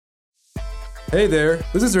Hey there,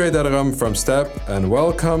 this is Dargham from Step, and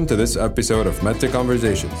welcome to this episode of MENA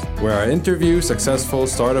Conversations, where I interview successful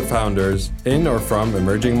startup founders in or from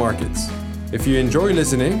emerging markets. If you enjoy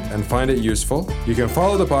listening and find it useful, you can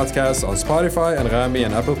follow the podcast on Spotify, Anghami,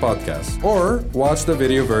 and Apple Podcasts, or watch the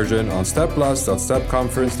video version on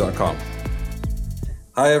stepplus.stepconference.com.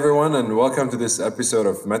 Hi everyone, and welcome to this episode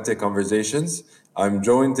of MENA Conversations. I'm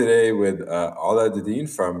joined today with Doudin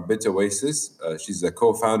from BitOasis. She's the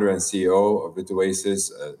co-founder and CEO of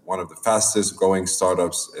BitOasis, one of the fastest growing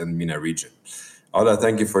startups in MENA region. Ola,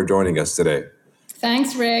 thank you for joining us today.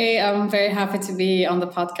 Thanks, Ray. I'm very happy to be on the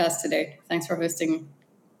podcast today. Thanks for hosting me.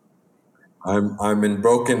 I'm in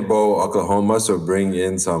Broken Bow, Oklahoma, so bring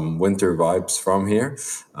in some winter vibes from here.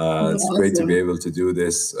 It's great to be able to do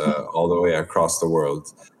this all the way across the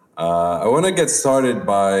world. I want to get started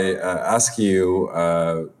by asking you,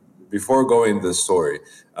 before going into the story,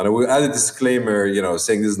 and I will add a disclaimer,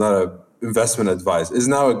 saying this is not an investment advice. Is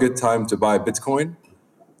now a good time to buy Bitcoin?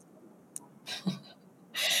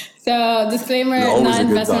 So, disclaimer, not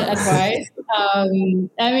investment advice.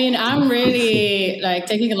 I'm really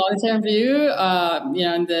taking a long-term view,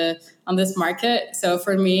 on this market. So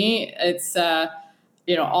for me, it's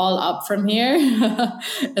all up from here.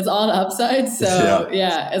 It's all upside. So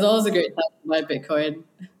yeah, it's always a great time to buy Bitcoin.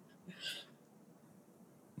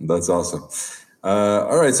 That's awesome.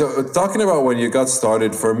 All right. So talking about when you got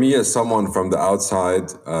started, for me as someone from the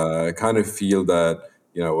outside, I kind of feel that,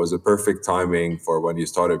 it was a perfect timing for when you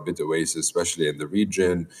started BitOasis, especially in the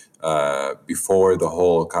region, before the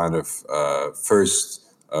whole kind of first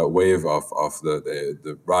wave of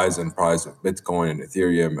the rise in price of Bitcoin and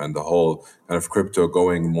Ethereum and the whole kind of crypto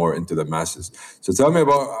going more into the masses. So tell me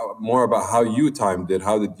more about how you timed it.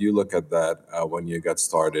 How did you look at that when you got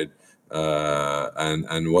started?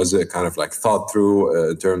 And was it kind of like thought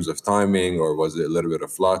through in terms of timing, or was it a little bit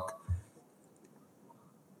of luck?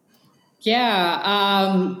 Yeah,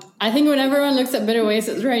 I think when everyone looks at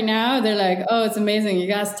BitOasis right now, they're like, "Oh, it's amazing! You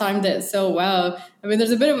guys timed it so well." I mean,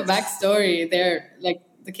 there's a bit of a backstory there, like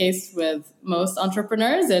the case with most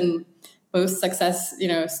entrepreneurs and most success,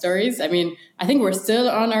 stories. I mean, I think we're still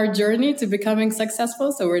on our journey to becoming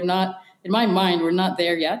successful. So we're not, in my mind, we're not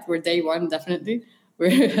there yet. We're day one, definitely.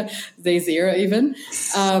 We're day zero even.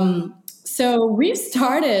 So we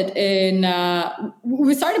started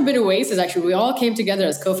BitOasis, actually. We all came together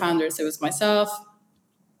as co-founders. It was myself,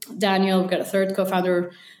 Daniel, we've got a third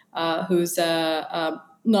co-founder who's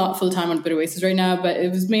not full-time on BitOasis right now, but it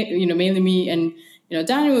was mainly me and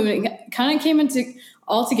Daniel. We kind of came into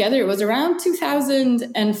all together. It was around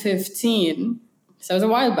 2015. So it was a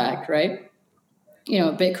while back, right?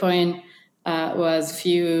 Bitcoin was a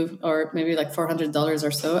few, or maybe like $400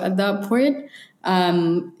 or so at that point.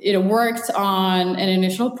 Worked on an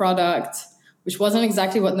initial product, which wasn't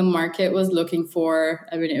exactly what the market was looking for.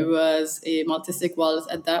 I mean, it was a multi-sig wallet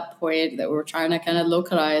at that point that we were trying to kind of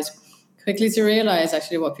localize quickly to realize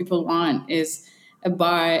actually what people want is a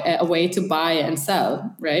way to buy and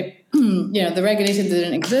sell, right? The regulation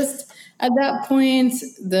didn't exist at that point.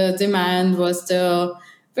 The demand was still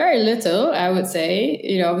very little, I would say,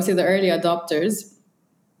 obviously the early adopters.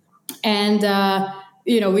 And,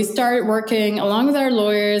 we started working along with our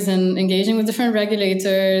lawyers and engaging with different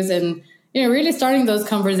regulators and, really starting those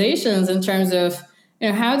conversations in terms of,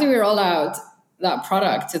 how do we roll out that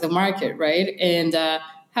product to the market, right? And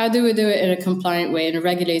how do we do it in a compliant way, in a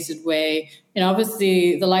regulated way?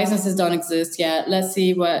 Obviously the licenses don't exist yet. Let's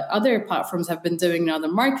see what other platforms have been doing in other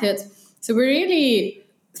markets. So we really,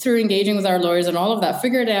 through engaging with our lawyers and all of that,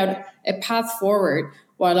 figured out a path forward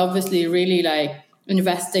while obviously really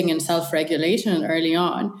investing in self-regulation early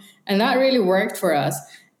on. And that really worked for us.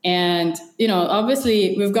 And,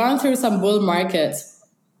 obviously we've gone through some bull markets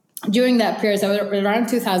during that period. So around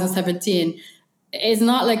 2017, it's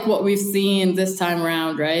not like what we've seen this time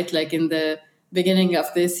around, right? Like in the beginning of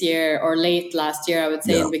this year or late last year, I would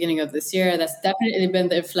say in the beginning of this year, that's definitely been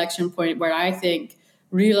the inflection point where I think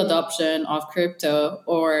real adoption of crypto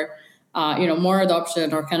or more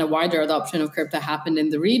adoption or kind of wider adoption of crypto happened in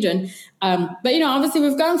the region. But obviously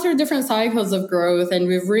we've gone through different cycles of growth and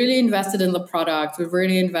we've really invested in the product. We've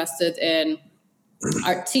really invested in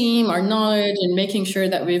our team, our knowledge, and making sure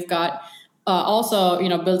that we've got also,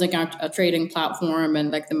 building out a trading platform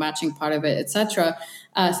and like the matching part of it, etc.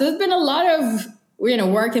 So there's been a lot of,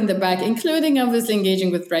 work in the back, including obviously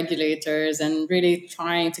engaging with regulators and really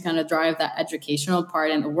trying to kind of drive that educational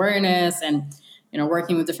part and awareness and,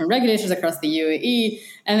 working with different regulators across the UAE.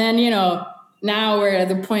 And then, now we're at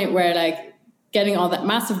the point where getting all that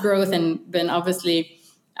massive growth and been obviously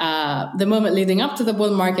the moment leading up to the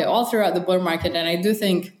bull market, all throughout the bull market. And I do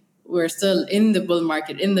think we're still in the bull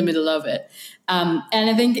market, in the middle of it. And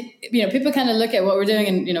I think, people kind of look at what we're doing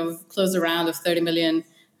and, we've closed a round of $30 million,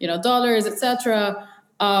 dollars, etc.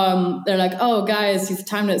 They're like, oh, guys, you've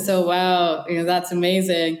timed it so well. That's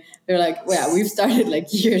amazing. They're like, well, we've started like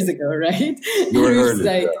years ago, right? You were early,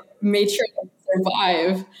 like made sure to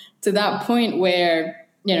survive to that point where,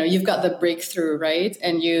 you've got the breakthrough, right?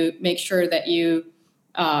 And you make sure that you're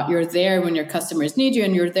there when your customers need you,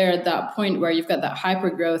 and you're there at that point where you've got that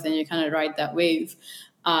hyper growth and you kind of ride that wave.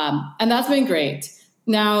 And that's been great.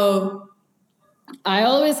 Now, I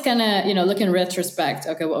always kind of, look in retrospect,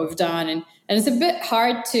 okay, what we've done. And it's a bit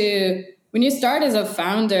hard to, when you start as a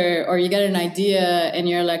founder or you get an idea and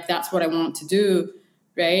you're like, that's what I want to do,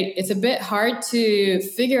 right? It's a bit hard to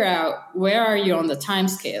figure out where are you on the time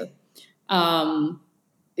scale.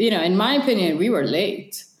 In my opinion, we were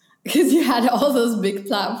late because you had all those big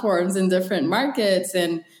platforms in different markets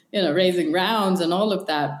and, raising rounds and all of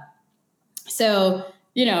that. So,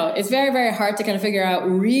 it's very, very hard to kind of figure out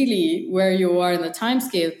really where you are in the time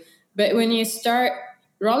scale. But when you start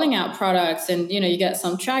rolling out products and, you get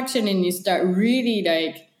some traction and you start really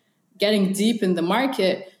like getting deep in the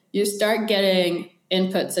market, you start getting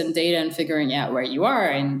inputs and data and figuring out where you are.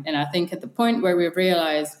 And I think at the point where we've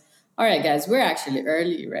realized, all right, guys, we're actually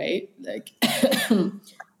early, right? Like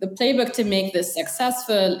the playbook to make this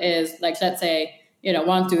successful is like, let's say,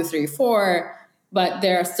 1, 2, 3, 4, but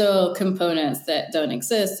there are still components that don't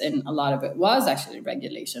exist. And a lot of it was actually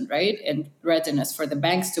regulation, right? And readiness for the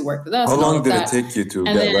banks to work with us. How long did it take you to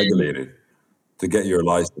get regulated, to get your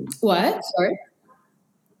license? What?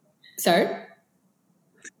 Sorry?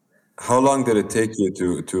 How long did it take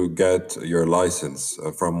you to get your license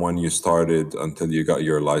from when you started until you got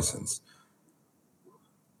your license?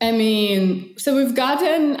 So we've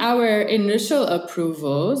gotten our initial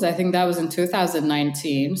approvals. I think that was in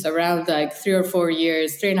 2019. So around like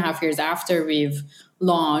 3.5 years after we've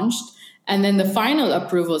launched. And then the final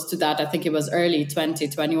approvals to that, I think it was early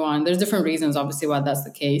 2021. There's different reasons, obviously, why that's the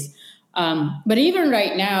case. But even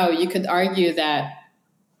right now, you could argue that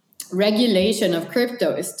regulation of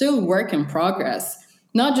crypto is still work in progress,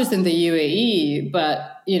 not just in the UAE,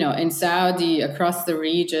 but, in Saudi, across the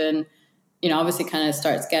region. Obviously kind of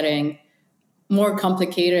starts getting more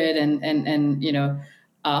complicated and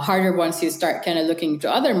harder once you start kind of looking to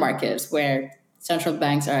other markets where central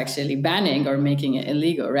banks are actually banning or making it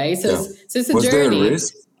illegal, right? So, so it's a was journey. There a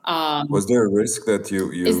risk? Was there a risk that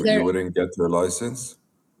you wouldn't get your license?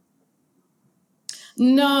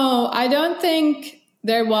 No, I don't think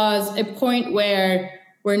there was a point where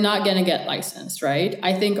we're not going to get licensed, right?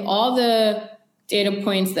 I think all the data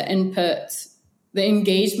points, the inputs, the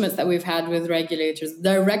engagements that we've had with regulators,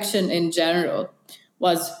 direction in general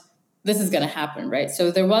was this is going to happen, right?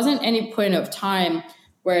 So there wasn't any point of time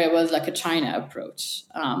where it was like a China approach.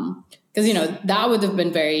 Because, that would have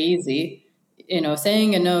been very easy.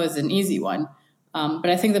 Saying a no is an easy one. But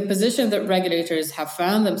I think the position that regulators have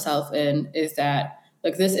found themselves in is that,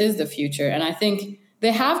 look, this is the future. And I think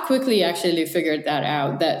they have quickly actually figured that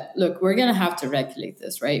out, that, look, we're going to have to regulate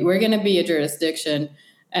this, right? We're going to be a jurisdiction.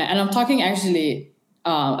 And I'm talking actually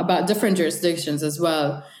about different jurisdictions as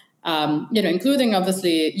well, including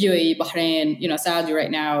obviously UAE, Bahrain, Saudi right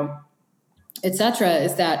now, etc.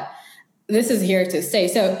 Is that this is here to stay.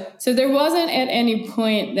 So there wasn't at any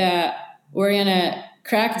point that we're going to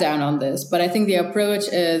crack down on this, but I think the approach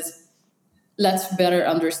is let's better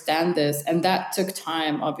understand this, and that took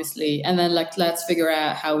time, obviously, and then let's figure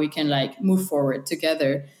out how we can move forward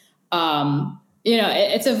together.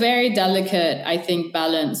 It's a very delicate, I think,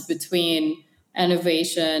 balance between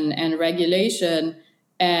innovation and regulation,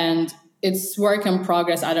 and it's work in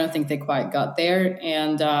progress. I don't think they quite got there.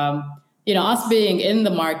 And, us being in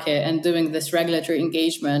the market and doing this regulatory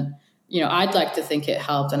engagement, I'd like to think it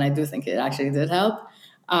helped, and I do think it actually did help.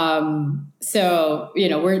 We're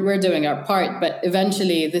doing our part, but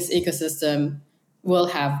eventually this ecosystem will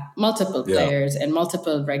have multiple players and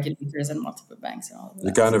multiple regulators and multiple banks and all of that.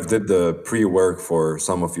 You kind of did the pre-work for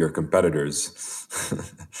some of your competitors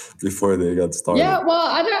before they got started. Yeah, well,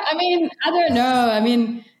 I don't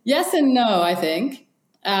know. Yes and no, I think.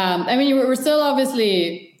 We're still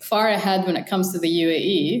obviously far ahead when it comes to the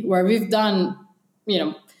UAE, where we've done,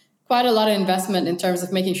 quite a lot of investment in terms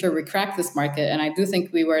of making sure we crack this market. And I do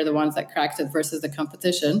think we were the ones that cracked it versus the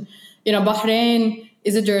competition. Bahrain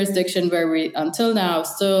is a jurisdiction where we, until now,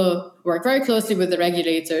 still work very closely with the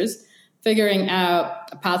regulators. Figuring out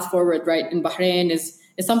a path forward, right, in Bahrain is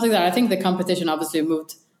something that I think the competition obviously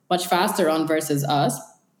moved much faster on versus us.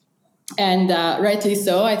 And rightly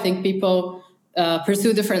so. I think people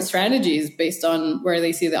pursue different strategies based on where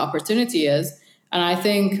they see the opportunity is. And I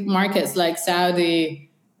think markets like Saudi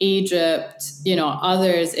Egypt,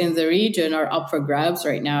 others in the region are up for grabs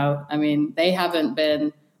right now. I mean, they haven't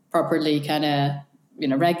been properly kind of,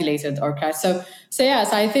 regulated or crashed. So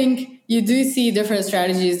yes, I think you do see different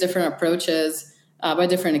strategies, different approaches by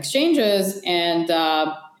different exchanges. And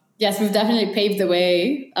yes, we've definitely paved the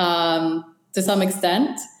way to some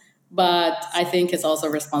extent, but I think it's also a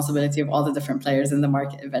responsibility of all the different players in the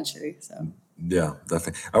market eventually. So. Yeah,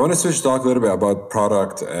 definitely. I want to switch to talk a little bit about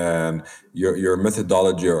product and your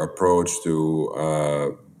methodology or approach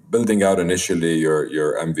to building out initially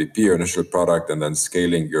your MVP, your initial product, and then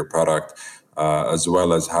scaling your product, as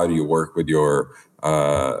well as how do you work with your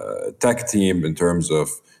tech team in terms of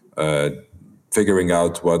figuring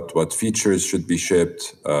out what features should be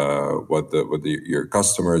shipped, what your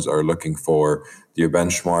customers are looking for. Do you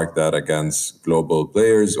benchmark that against global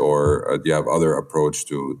players, or do you have other approach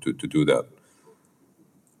to do that?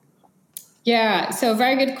 Yeah, so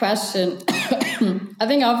very good question. I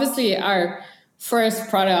think obviously our first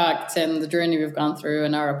product and the journey we've gone through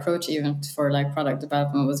and our approach even for like product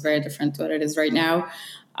development was very different to what it is right now.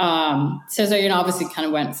 So obviously kind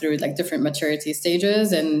of went through like different maturity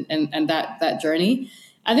stages and that journey.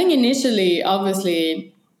 I think initially,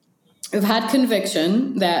 obviously, we've had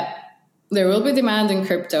conviction that there will be demand in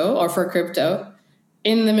crypto or for crypto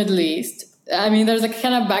in the Middle East. I mean, there's a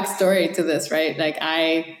kind of backstory to this, right? Like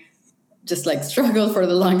I just like struggled for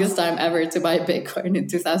the longest time ever to buy Bitcoin in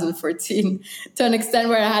 2014 to an extent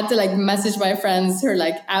where I had to like message my friends who are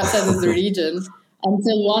like outside of the region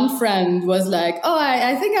until one friend was like, oh,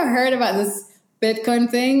 I think I heard about this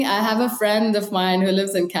Bitcoin thing. I have a friend of mine who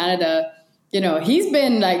lives in Canada. He's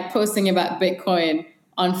been like posting about Bitcoin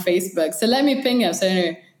on Facebook. So let me ping him. So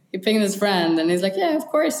anyway, he pinged his friend and he's like, yeah, of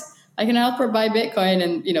course I can help her buy Bitcoin.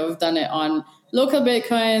 And, we've done it on local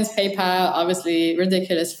Bitcoins, PayPal, obviously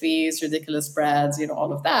ridiculous fees, ridiculous spreads,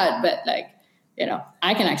 all of that. But like,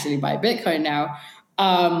 I can actually buy Bitcoin now.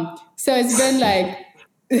 So it's been like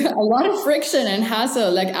a lot of friction and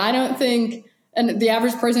hassle. Like I don't think, and the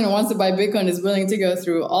average person who wants to buy Bitcoin is willing to go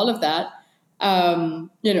through all of that, and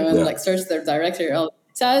like search their directory.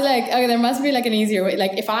 So I was like, okay, there must be like an easier way.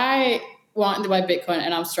 Like if I want to buy Bitcoin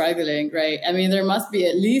and I'm struggling, right? I mean, there must be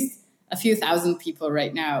at least a few thousand people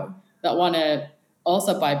right now that want to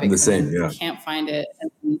also buy Bitcoin. The same, yeah. Can't find it.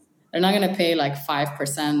 And they're not going to pay like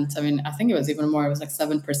 5%. I mean, I think it was even more. It was like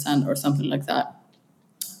 7% or something like that.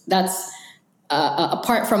 That's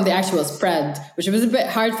apart from the actual spread, which was a bit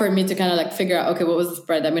hard for me to kind of like figure out, okay, what was the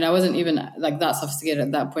spread? I mean, I wasn't even like that sophisticated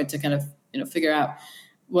at that point to kind of, figure out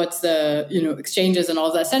what's the, exchanges and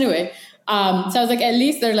all that. So anyway, so I was like, at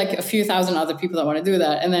least there are like a few thousand other people that want to do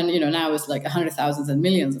that. And then, now it's like 100,000s and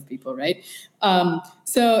millions of people, right?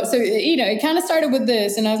 So it kind of started with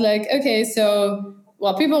this. And I was like, okay, so,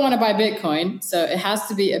 well, people want to buy Bitcoin. So it has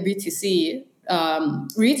to be a BTC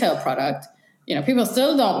retail product. People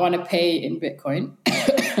still don't want to pay in Bitcoin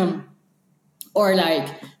or like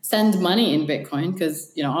send money in Bitcoin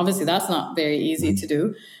because, obviously that's not very easy to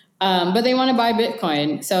do. But they want to buy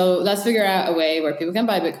Bitcoin. So let's figure out a way where people can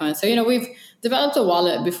buy Bitcoin. So, we've developed a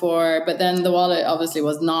wallet before, but then the wallet obviously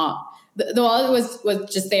was not, the wallet was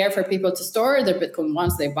just there for people to store their Bitcoin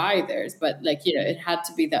once they buy theirs. But like, it had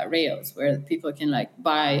to be that Rails where people can like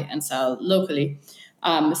buy and sell locally.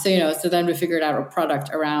 So then we figured out a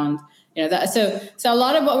product around, that. So a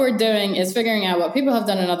lot of what we're doing is figuring out what people have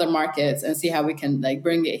done in other markets and see how we can like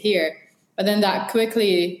bring it here. But then that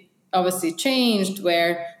quickly obviously changed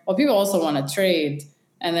where, well, people also want to trade.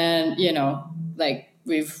 And then, like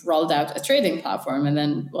we've rolled out a trading platform and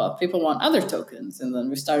then, well, people want other tokens. And then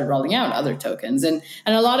we started rolling out other tokens. And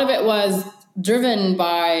a lot of it was driven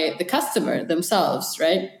by the customer themselves,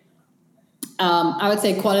 right? I would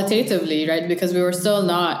say qualitatively, right? Because we were still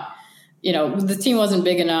not, the team wasn't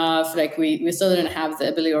big enough. Like we still didn't have the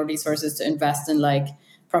ability or resources to invest in like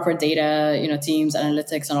proper data, teams,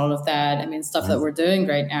 analytics and all of that. I mean, stuff that we're doing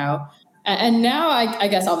right now. And now I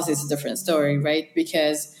guess obviously it's a different story, right?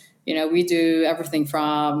 Because, we do everything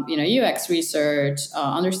from, UX research,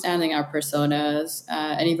 understanding our personas,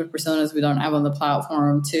 and even personas we don't have on the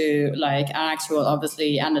platform to like actual,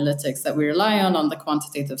 obviously, analytics that we rely on the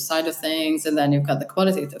quantitative side of things. And then you've got the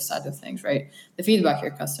qualitative side of things, right? The feedback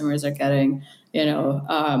your customers are getting,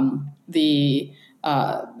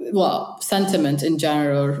 sentiment in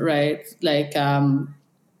general, right? Like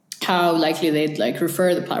how likely they'd like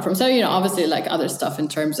refer the platform. So, obviously like other stuff in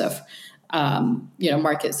terms of,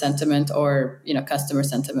 market sentiment or, customer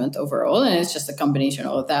sentiment overall. And it's just a combination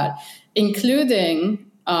of all of that, including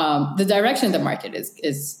the direction the market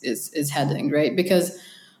is heading, right? Because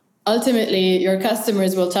ultimately your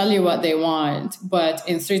customers will tell you what they want, but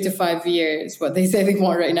in 3 to 5 years, what they say they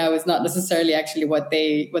want right now is not necessarily actually what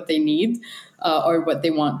they need or what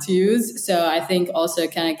they want to use. So I think also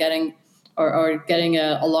kind of getting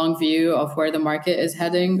a long view of where the market is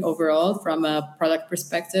heading overall from a product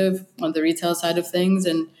perspective on the retail side of things,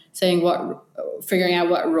 and figuring out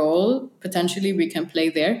what role potentially we can play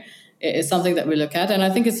there is something that we look at. And I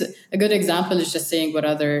think it's a good example is just seeing what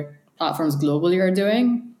other platforms globally are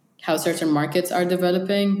doing, how certain markets are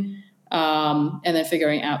developing, and then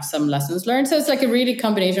figuring out some lessons learned. So it's like a really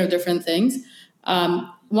combination of different things.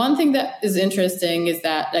 One thing that is interesting is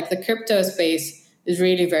that like the crypto space is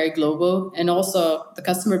really very global, and also the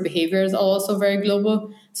customer behavior is also very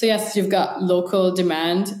global. So yes, you've got local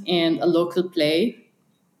demand and a local play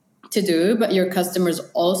to do, but your customers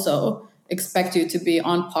also expect you to be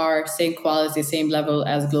on par, same quality, same level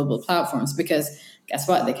as global platforms, because guess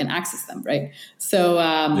what? They can access them, right? So,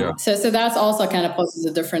 so that's also kind of poses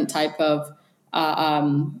a different type of,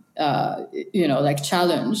 like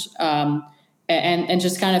challenge, and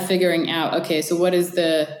just kind of figuring out, okay, so what is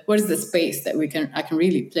the space that I can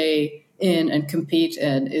really play in and compete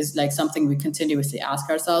in is like something we continuously ask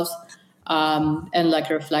ourselves, and like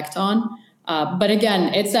reflect on. But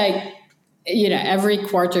again, it's like, every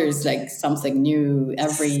quarter is like something new.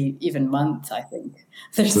 Every even month, I think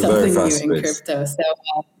there's something new in crypto.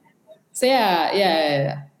 So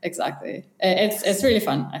yeah, exactly. It's really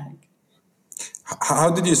fun, I think. How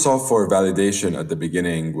did you solve for validation at the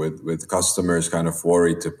beginning with customers kind of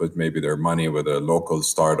worried to put maybe their money with a local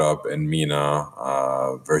startup in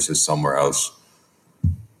MENA versus somewhere else?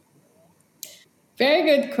 Very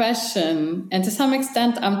good question. And to some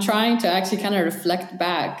extent, I'm trying to actually kind of reflect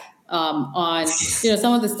back on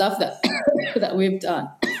some of the stuff that that we've done.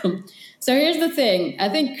 So here's the thing. I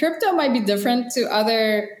think crypto might be different to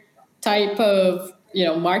other type of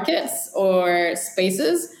markets or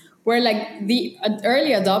spaces where like the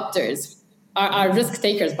early adopters are risk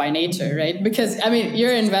takers by nature, right? Because I mean,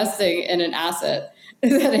 you're investing in an asset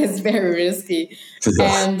that is very risky,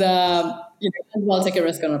 and you might as well take a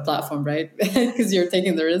risk on a platform, right? Because you're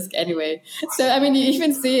taking the risk anyway. So I mean, you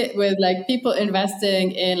even see it with like people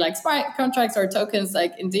investing in like smart contracts or tokens,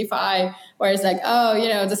 like in DeFi, where it's like,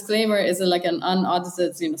 disclaimer is like an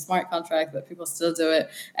unaudited smart contract, but people still do it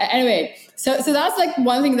anyway. So that's like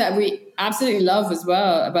one thing that we absolutely love as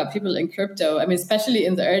well about people in crypto. I mean, especially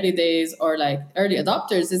in the early days or like early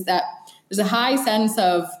adopters, is that there's a high sense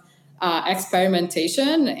of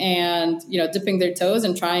experimentation and dipping their toes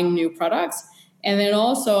and trying new products, and then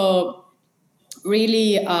also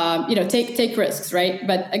really take risks, right?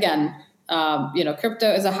 But again,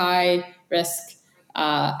 crypto is a high risk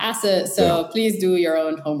asset, so please do your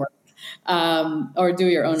own homework or do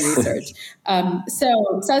your own research.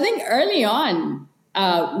 So I think early on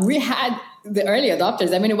we had the early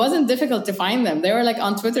adopters. I mean, it wasn't difficult to find them. They were like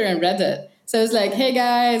on Twitter and Reddit. So it's like, hey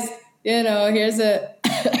guys, here's a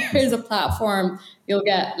here's a platform. You'll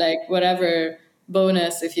get like whatever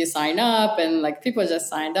bonus if you sign up, and like people just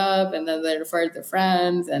signed up and then they referred their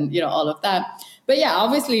friends and all of that. But yeah,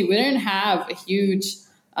 obviously we didn't have a huge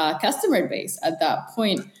customer base at that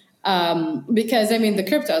point, because I mean the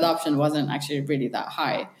crypto adoption wasn't actually really that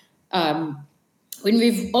high. When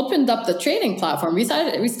we've opened up the trading platform, we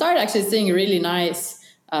started actually seeing really nice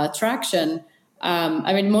traction.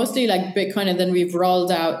 I mean, mostly like Bitcoin, and then we've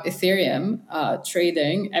rolled out Ethereum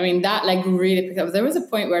trading. I mean, that like really picked up. There was a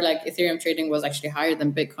point where like Ethereum trading was actually higher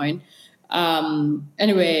than Bitcoin.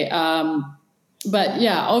 But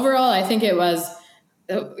yeah, overall, I think it was,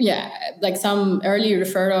 like some early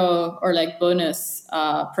referral or like bonus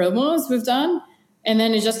promos we've done. And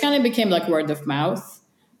then it just kind of became like word of mouth.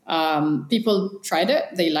 People tried it.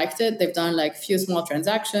 They liked it. They've done like few small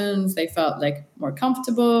transactions. They felt like more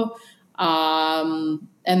comfortable. And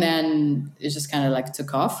then it just kind of like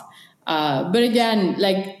took off. But again,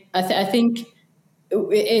 like I think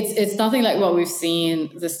it's nothing like what we've seen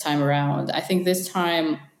this time around. I think this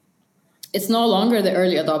time it's no longer the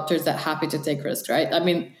early adopters that are happy to take risks, right? I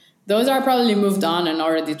mean, those are probably moved on and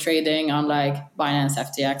already trading on like Binance,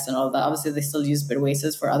 FTX and all that. Obviously, they still use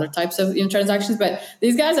BitOasis for other types of transactions, but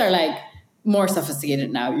these guys are like more sophisticated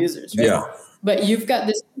now users, right? Yeah. But you've got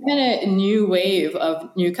this kind of new wave of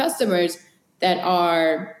new customers that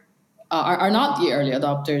are not the early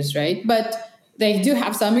adopters, right? But they do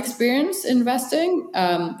have some experience investing.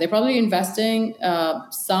 They're probably investing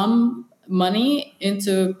some money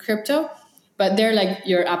into crypto, but they're like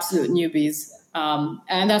your absolute newbies.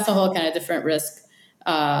 And that's a whole kind of different risk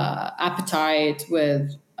appetite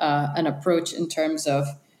with an approach in terms of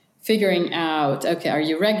figuring out, okay, are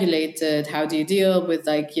you regulated? How do you deal with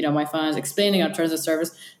like, my funds, explaining our terms of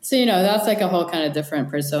service. So, that's like a whole kind of different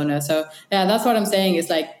persona. So yeah, that's what I'm saying is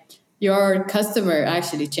like your customer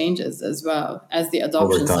actually changes as well as the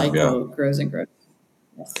adoption cycle grows and grows.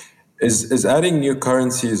 Yes. Is adding new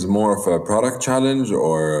currencies more of a product challenge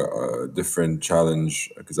or a different challenge?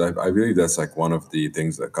 Because I believe that's like one of the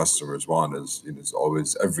things that customers want is, it's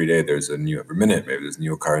always every day there's a new, every minute maybe there's a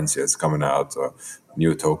new currency that's coming out or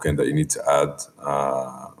new token that you need to add.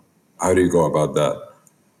 How do you go about that?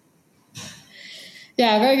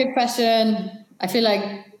 Yeah, very good question. I feel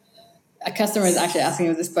like a customer is actually asking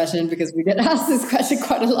us this question because we get asked this question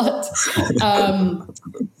quite a lot.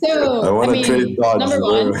 So I want to trade Dodge. Number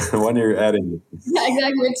one, when you're adding it. Yeah,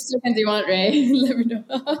 exactly. Which token do you want, Ray? Let me know.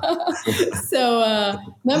 So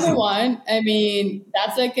number one,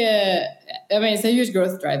 that's like it's a huge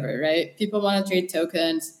growth driver, right? People want to trade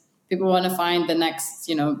tokens. People want to find the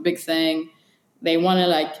next, big thing. They want to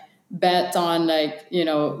like bet on like,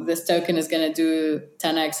 this token is going to do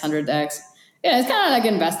 10x, 100x. Yeah, it's kind of like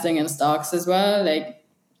investing in stocks as well. Like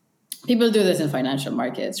people do this in financial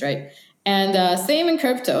markets, right? And same in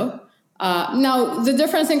crypto. Now, the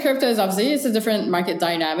difference in crypto is obviously it's a different market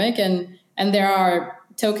dynamic, and there are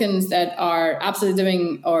tokens that are absolutely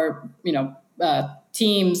doing, or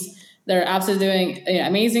teams that are absolutely doing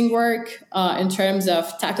amazing work in terms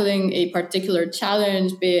of tackling a particular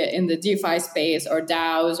challenge, be it in the DeFi space or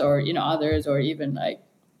DAOs or others, or even like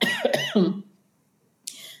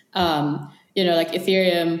like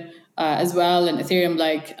Ethereum as well, and Ethereum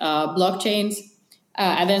like blockchains,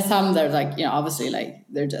 and then some that are like obviously like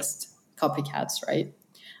they're just copycats, right?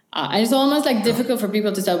 And it's almost like difficult for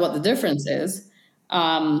people to tell what the difference is.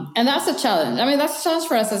 And that's a challenge. That's a challenge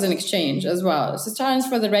for us as an exchange as well. It's a challenge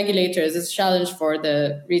for the regulators. It's a challenge for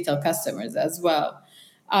the retail customers as well.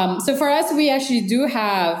 So for us, we actually do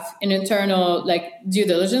have an internal like due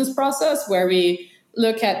diligence process where we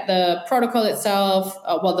look at the protocol itself,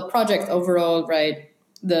 the project overall, right?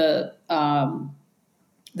 The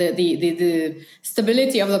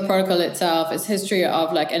stability of the protocol itself, its history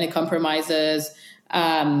of like any compromises,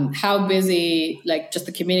 how busy like just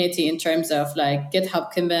the community in terms of like GitHub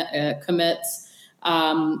commits,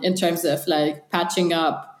 in terms of like patching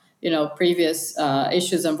up, previous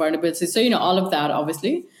issues and vulnerabilities. So, all of that,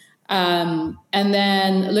 obviously. And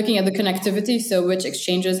then looking at the connectivity. So which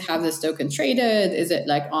exchanges have this token traded? Is it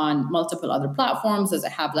like on multiple other platforms? Does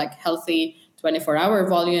it have like healthy 24-hour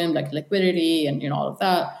volume, like liquidity and, all of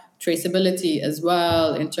that? Traceability as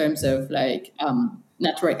well in terms of like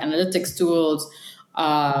network analytics tools.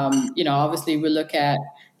 Obviously we look at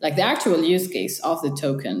like the actual use case of the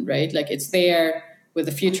token, right? Like it's there with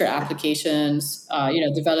the future applications,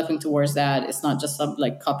 developing towards that. It's not just some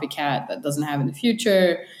like copycat that doesn't have in the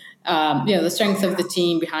future. The strength of the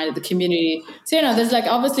team behind it, the community. So, there's like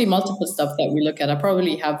obviously multiple stuff that we look at. I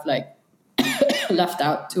probably have like left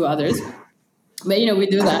out two others. But, we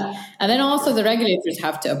do that. And then also the regulators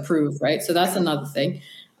have to approve, right? So that's another thing.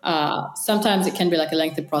 Sometimes it can be like a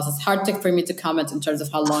lengthy process. Hard for me to comment in terms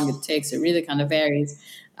of how long it takes. It really kind of varies.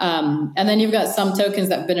 And then you've got some tokens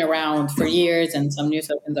that have been around for years and some new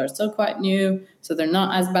tokens are still quite new. So they're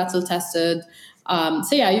not as battle tested.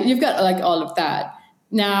 So yeah, you've got like all of that.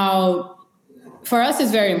 Now, for us,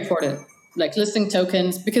 it's very important, like listing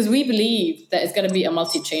tokens, because we believe that it's going to be a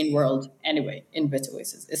multi-chain world anyway in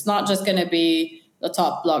BitOasis. It's not just going to be the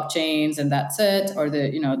top blockchains and that's it, or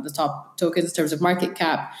the top tokens in terms of market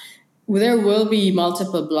cap. There will be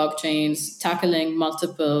multiple blockchains tackling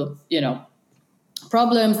multiple,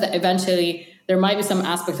 problems that eventually there might be some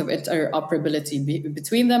aspect of interoperability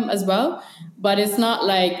between them as well. But it's not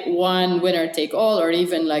like one winner take all or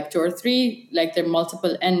even like two or three, like they're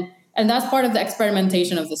multiple. And that's part of the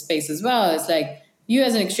experimentation of the space as well. It's like you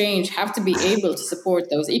as an exchange have to be able to support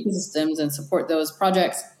those ecosystems and support those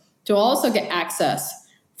projects to also get access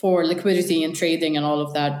for liquidity and trading and all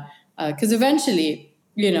of that. Because eventually,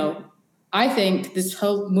 I think this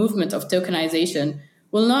whole movement of tokenization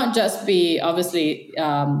will not just be obviously,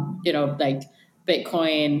 like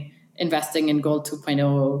Bitcoin investing in gold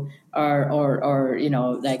 2.0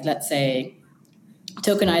 or like, let's say,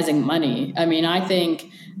 tokenizing money. I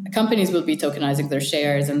think companies will be tokenizing their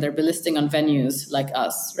shares and they'll be listing on venues like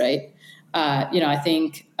us, right? I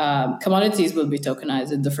think commodities will be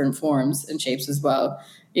tokenized in different forms and shapes as well.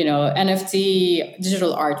 NFT,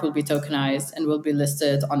 digital art will be tokenized and will be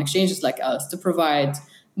listed on exchanges like us to provide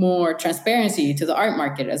more transparency to the art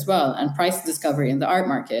market as well and price discovery in the art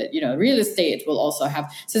market. Real estate will also have.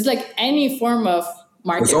 So it's like any form of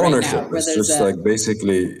market. It's ownership. Right now, it's just like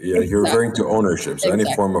basically, you're referring to ownership. So any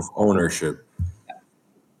form of ownership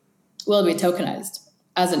will be tokenized.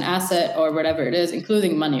 as an asset or whatever it is,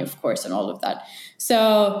 including money, of course, and all of that.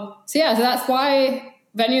 So that's why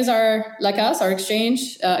venues are like us, our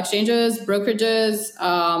exchanges, brokerages,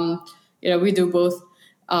 we do both,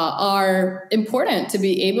 are important to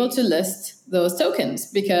be able to list those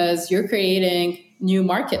tokens because you're creating new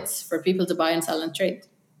markets for people to buy and sell and trade.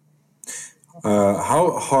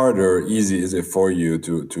 How hard or easy is it for you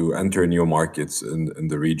to enter new markets in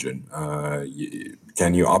the region?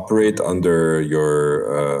 Can you operate under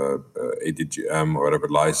your ADGM or whatever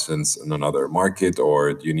license in another market,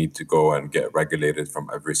 or do you need to go and get regulated from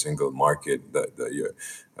every single market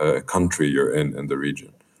that country you're in the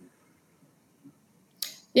region?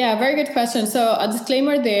 Yeah, very good question. So a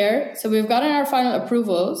disclaimer there. So we've gotten our final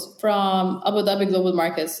approvals from Abu Dhabi Global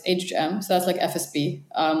Markets, ADGM. So that's like FSP,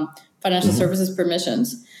 Financial Services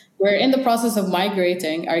Permissions. We're in the process of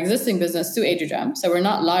migrating our existing business to ADGM. So we're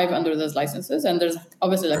not live under those licenses. And there's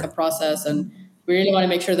obviously like a process, and we really want to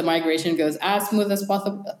make sure the migration goes as smooth as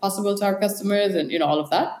possible to our customers and, all of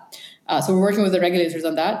that. So we're working with the regulators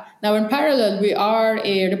on that. Now, in parallel, we are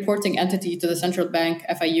a reporting entity to the central bank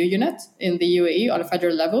FIU unit in the UAE on a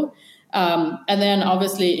federal level. And then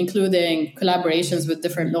obviously including collaborations with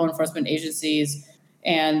different law enforcement agencies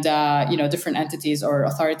and, different entities or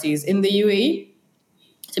authorities in the UAE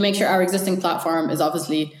to make sure our existing platform is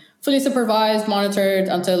obviously fully supervised, monitored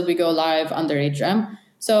until we go live under ADGM.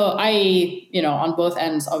 So on both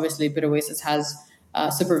ends, obviously, BitOasis has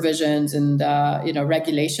supervisions and,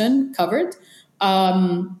 regulation covered.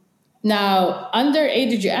 Now, under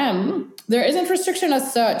ADGM, there isn't restriction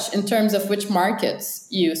as such in terms of which markets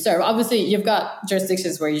you serve. Obviously, you've got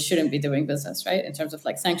jurisdictions where you shouldn't be doing business, right? In terms of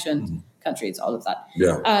like sanctioned countries, all of that.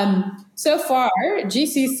 Yeah. So far,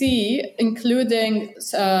 GCC, including,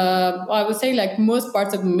 I would say like most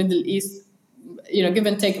parts of the Middle East, give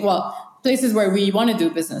and take, places where we want to do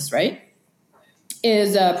business, right?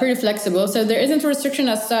 Is pretty flexible. So there isn't a restriction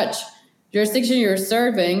as such, jurisdiction you're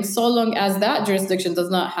serving, so long as that jurisdiction does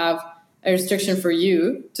not have a restriction for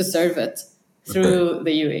you to serve it through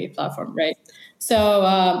the UAE platform, right? So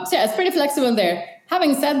it's pretty flexible in there.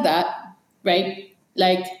 Having said that, right,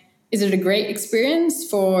 like, is it a great experience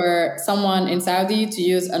for someone in Saudi to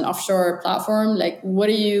use an offshore platform? Like, what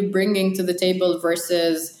are you bringing to the table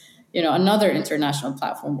versus another international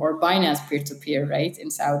platform or Binance peer-to-peer, right,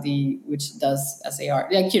 in Saudi, which does SAR,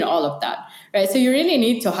 all of that, right? So you really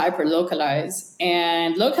need to hyper-localize,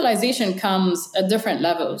 and localization comes at different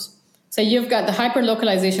levels. So you've got the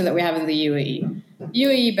hyper-localization that we have in the UAE.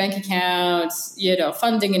 UAE bank accounts,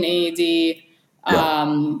 funding in AED,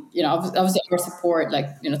 obviously our support,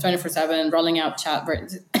 24/7, rolling out chat very,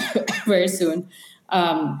 very soon.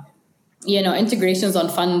 Integrations on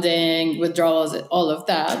funding, withdrawals, all of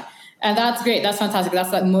that. And that's great. That's fantastic.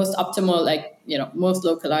 That's like most optimal, most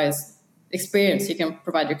localized experience you can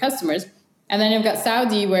provide your customers. And then you've got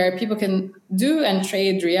Saudi where people can do and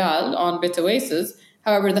trade Riyal on BitOasis.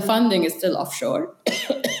 However, the funding is still offshore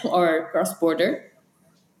or cross-border.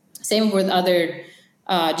 Same with other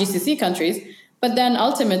GCC countries. But then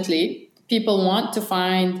ultimately, people want to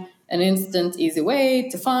find an instant, easy way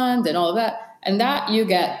to fund and all of that. And that you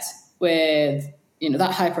get with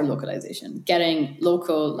that hyper-localization, getting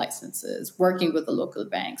local licenses, working with the local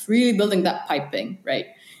banks, really building that piping, right,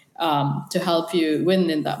 to help you win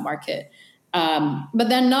in that market. But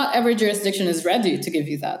then not every jurisdiction is ready to give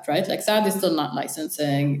you that, right? Like Saudi is still not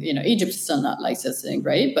licensing, Egypt is still not licensing,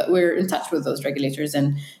 right? But we're in touch with those regulators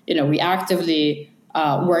and, we actively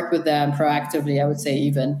work with them proactively, I would say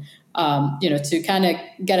even, to kind of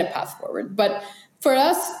get a path forward. But for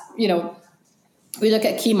us, we look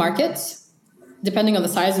at key markets. Depending on the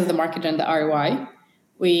size of the market and the ROI,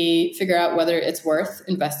 we figure out whether it's worth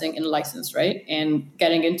investing in a license, right? And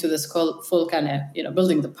getting into this full kind of,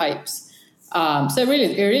 building the pipes. So it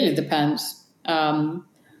really depends.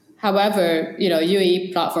 However,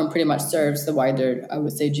 UAE platform pretty much serves the wider, I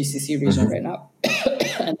would say, GCC region right now,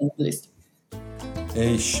 and the Middle East.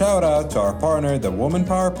 A shout out to our partner, the Woman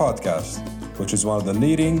Power Podcast, which is one of the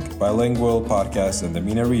leading bilingual podcasts in the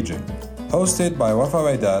MENA region. Hosted by Wafa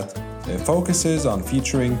Waidat, it focuses on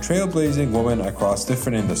featuring trailblazing women across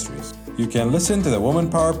different industries. You can listen to the Woman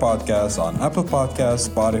Power Podcast on Apple Podcasts,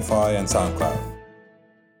 Spotify, and SoundCloud.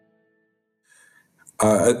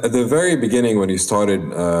 At the very beginning, when you started,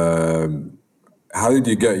 how did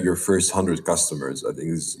you get your first 100 customers? I think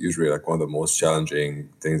it's usually like one of the most challenging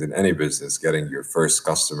things in any business, getting your first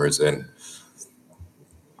customers in.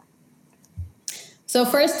 So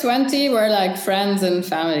first 20 were like friends and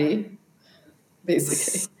family,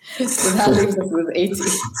 basically. So that leaves us with 80.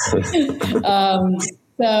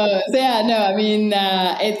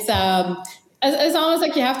 it's almost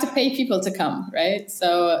like you have to pay people to come, right?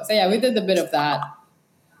 So yeah, we did a bit of that.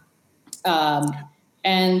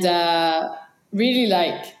 And really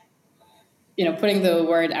like, putting the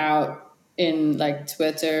word out in like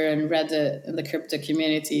Twitter and Reddit and the crypto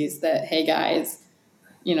communities that, hey guys,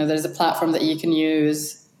 there's a platform that you can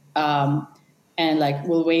use, and like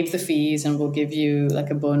we'll waive the fees and we'll give you like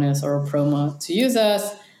a bonus or a promo to use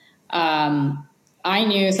us. I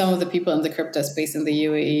knew some of the people in the crypto space in the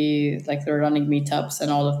UAE, like they were running meetups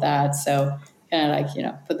and all of that. So kind of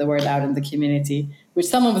like, put the word out in the community, which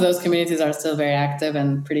some of those communities are still very active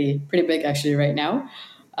and pretty big actually right now,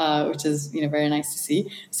 which is, very nice to see.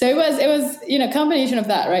 So it was, combination of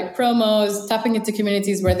that, right? Promos, tapping into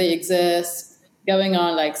communities where they exist, going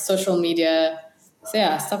on like social media. So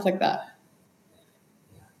yeah, stuff like that.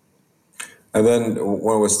 And then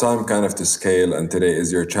when it was time kind of to scale, and today,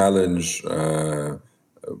 is your challenge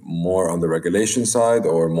more on the regulation side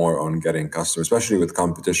or more on getting customers, especially with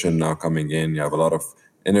competition now coming in? You have a lot of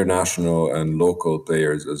international and local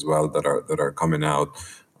players as well that are coming out.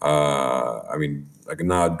 I mean, like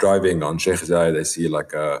now driving on Sheikh Zayed, I see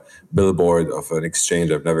like a billboard of an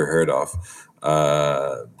exchange I've never heard of.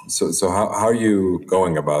 So how are you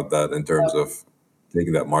going about that in terms of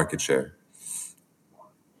taking that market share?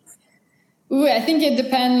 Ooh, I think it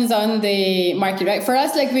depends on the market, right? For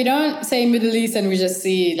us, like we don't say Middle East and we just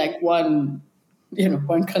see like one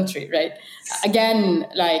country, right? Again,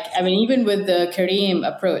 like, I mean, even with the Kareem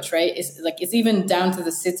approach, right? It's even down to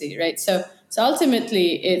the city, right? So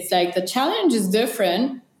ultimately it's like the challenge is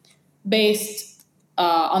different based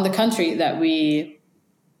on the country that we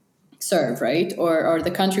serve, right? Or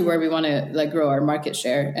the country where we want to like grow our market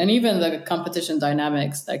share. And even the competition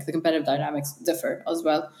dynamics, like the competitive dynamics differ as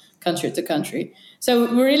well, country to country.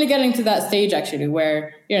 So we're really getting to that stage actually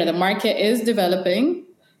where, the market is developing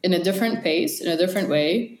in a different pace, in a different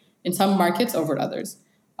way, in some markets over others,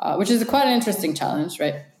 which is quite an interesting challenge,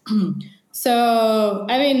 right? So,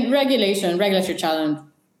 I mean, regulatory challenge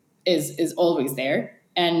is always there.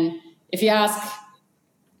 And if you ask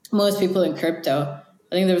most people in crypto,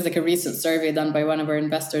 I think there was like a recent survey done by one of our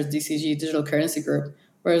investors, DCG, Digital Currency Group,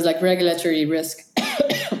 where it was like regulatory risk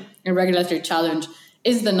and regulatory challenge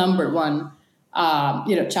is the number one,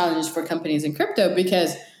 challenge for companies in crypto.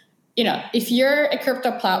 Because, if you're a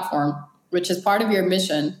crypto platform, which is part of your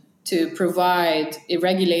mission to provide a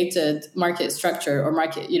regulated market structure or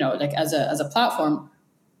market, like as a platform,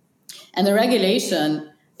 and the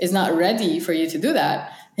regulation is not ready for you to do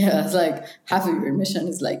that, it's like half of your mission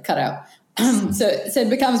is like cut out. So it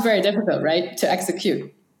becomes very difficult, right, to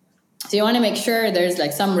execute. So you want to make sure there's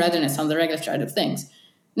like some readiness on the regulatory side of things.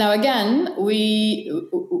 Now, again, we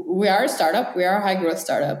are a startup. We are a high growth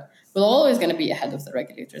startup. We're always going to be ahead of the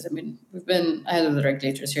regulators. I mean, we've been ahead of the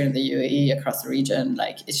regulators here in the UAE, across the region.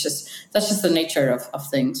 Like that's just the nature of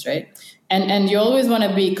things, right? And you always want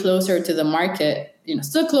to be closer to the market,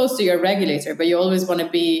 still close to your regulator, but you always want to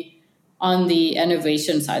be on the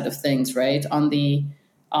innovation side of things, right? On the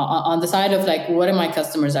side of like, what do my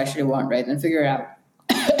customers actually want, right? And figure out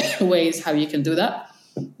ways how you can do that.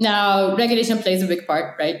 Now, regulation plays a big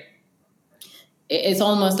part, right? It's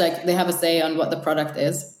almost like they have a say on what the product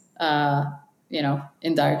is,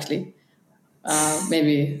 indirectly.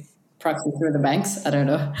 Maybe proxy through the banks, I don't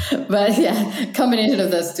know. But yeah, combination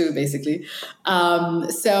of those two, basically.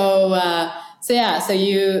 That's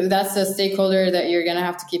the stakeholder that you're going to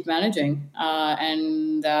have to keep managing.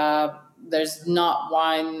 There's not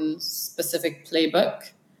one specific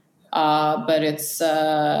playbook, but it's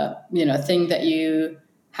a thing that you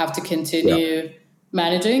have to continue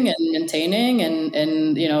managing and maintaining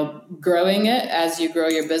and growing it as you grow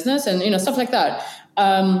your business and stuff like that.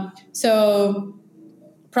 So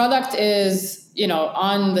product is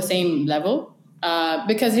on the same level,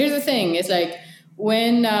 because here's the thing: it's like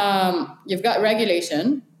when you've got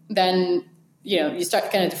regulation, then you start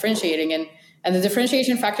kind of differentiating and the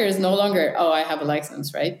differentiation factor is no longer, oh, I have a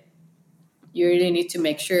license, right? You really need to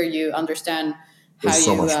make sure you understand how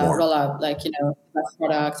you roll out, best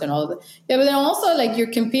products and all of that. Yeah, but then also, like,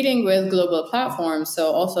 you're competing with global platforms.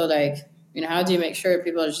 So also, like, how do you make sure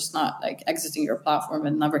people are just not, like, exiting your platform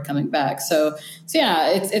and never coming back? So yeah,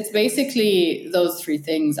 it's basically those three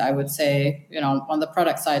things, I would say. On the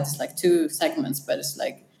product side, it's like two segments, but it's,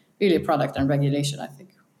 like, really product and regulation, I think.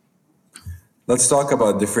 Let's talk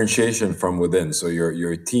about differentiation from within. So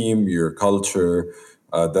your team, your culture,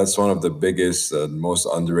 that's one of the biggest, most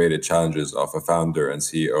underrated challenges of a founder and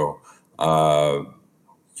CEO.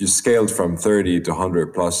 You scaled from 30 to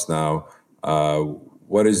 100 plus now.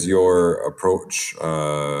 What is your approach?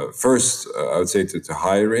 First, I would say to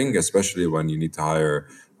hiring, especially when you need to hire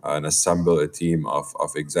and assemble a team of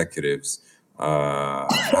executives.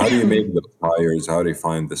 How do you make the hires? How do you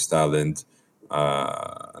find this talent?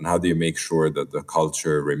 And how do you make sure that the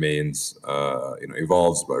culture remains,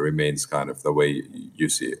 evolves, but remains kind of the way you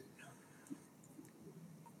see it?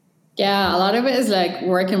 Yeah, a lot of it is like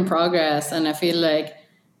work in progress. And I feel like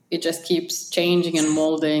it just keeps changing and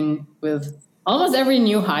molding with almost every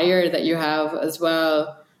new hire that you have as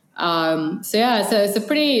well. So it's a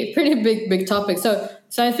pretty big topic. So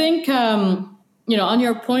I think, on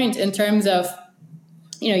your point in terms of,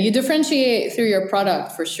 you differentiate through your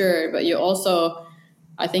product for sure, but you also,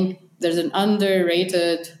 I think there's an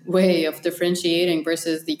underrated way of differentiating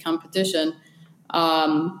versus the competition,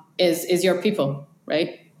 is your people,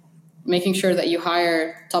 right? Making sure that you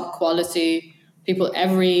hire top quality people in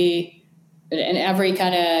every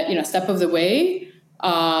kind of, step of the way.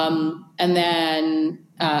 And then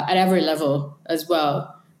at every level as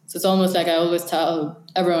well. So it's almost like I always tell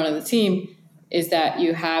everyone on the team is that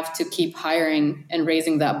you have to keep hiring and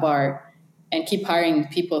raising that bar and keep hiring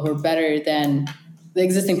people who are better than the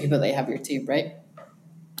existing people that you have your team, right?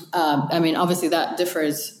 Obviously that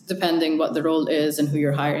differs depending what the role is and who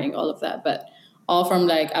you're hiring, all of that. But all from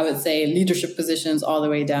I would say leadership positions all the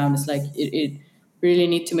way down, it's it really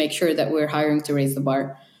need to make sure that we're hiring to raise the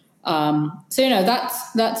bar.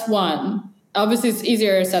 That's one. Obviously it's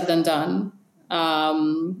easier said than done.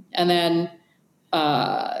 And then,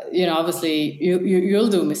 obviously you'll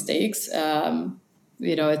do mistakes.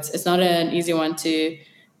 It's not an easy one to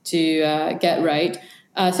get right.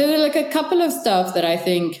 So there's a couple of stuff that I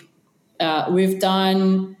think we've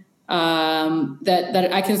done that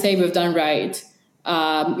I can say we've done right.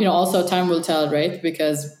 Also time will tell, right?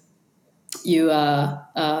 Because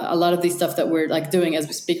a lot of these stuff that we're doing as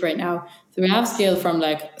we speak right now. So we have scaled from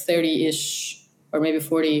 30-ish or maybe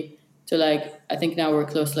 40 to I think now we're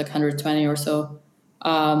close to 120 or so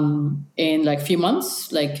in a few months,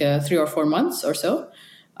 3 or 4 months or so.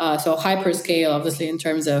 So hyper scale, obviously, in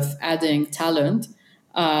terms of adding talent.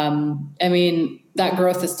 That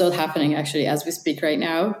growth is still happening actually as we speak right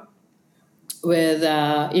now with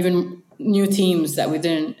even new teams that we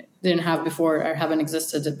didn't have before or haven't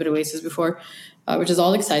existed at BitOasis before, which is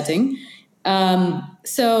all exciting.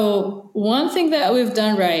 So one thing that we've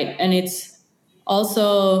done right, and it's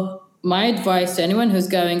also my advice to anyone who's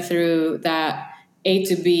going through that A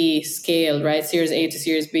to B scale, right? Series A to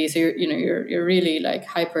Series B. So you're really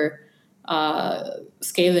hyper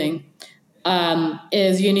scaling.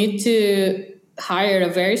 Is you need to hire a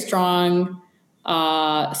very strong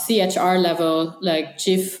CHR level,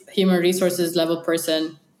 Chief Human Resources level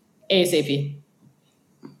person ASAP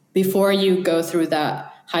before you go through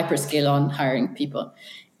that hyperscale on hiring people.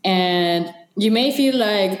 And you may feel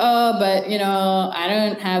but I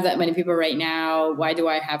don't have that many people right now. Why do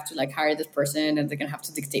I have to hire this person and they're going to have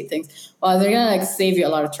to dictate things? Well, they're going to save you a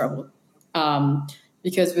lot of trouble.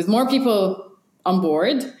 Because with more people on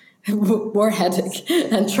board, more headache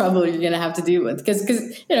and trouble you're going to have to deal with. Because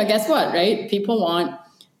guess what, right? People want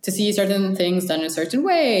to see certain things done in a certain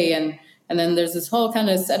way. And then there's this whole kind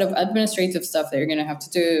of set of administrative stuff that you're going to have to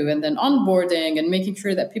do. And then onboarding and making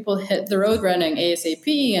sure that people hit the road running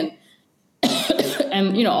ASAP and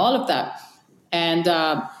all of that. And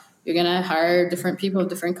you're going to hire different people,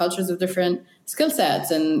 different cultures of different skill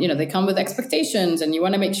sets. And, they come with expectations. And you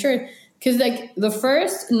want to make sure, because the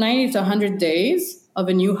first 90 to 100 days of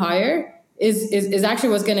a new hire is actually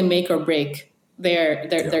what's going to make or break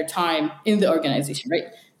their time in the organization, right?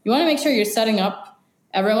 You want to make sure you're setting up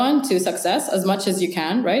everyone to success as much as you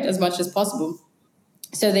can, right? As much as possible.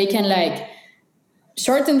 So they can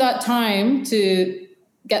shorten that time to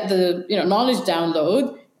get the knowledge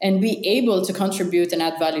download and be able to contribute and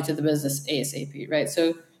add value to the business ASAP, right?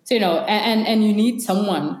 So and you need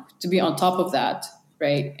someone to be on top of that,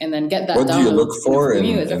 right? And then get that. What download. Do you look for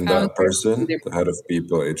in that person, the head of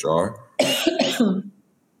people HR?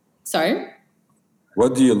 Sorry?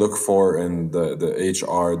 What do you look for in the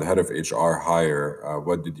HR, the head of HR hire?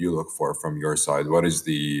 What did you look for from your side? What is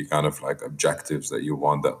the kind of objectives that you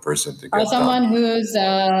want that person to get someone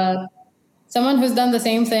done? Someone who's done the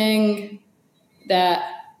same thing that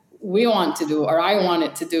we want to do or I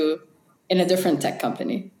wanted to do in a different tech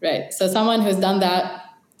company, right? So someone who's done that,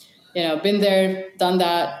 been there, done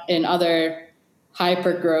that in other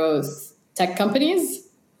hyper growth tech companies.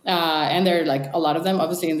 And there are a lot of them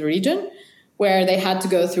obviously in the region where they had to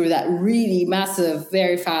go through that really massive,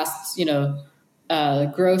 very fast,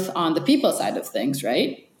 growth on the people side of things,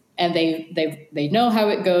 right? And they know how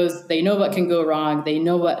it goes. They know what can go wrong. They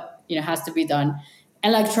know what has to be done,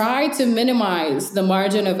 and try to minimize the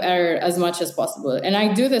margin of error as much as possible. And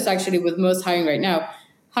I do this actually with most hiring right now.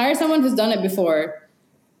 Hire someone who's done it before,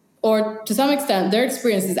 or to some extent, their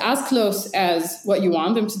experience is as close as what you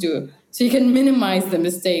want them to do. So you can minimize the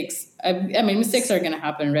mistakes. I mean, mistakes are going to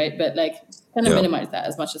happen, right? But like kind of minimize that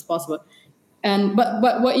as much as possible. And but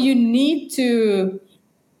what you need to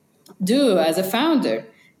do as a founder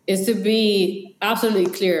is to be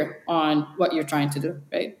absolutely clear on what you're trying to do,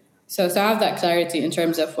 right? So have that clarity in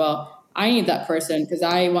terms of, well, I need that person because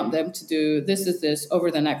I want them to do this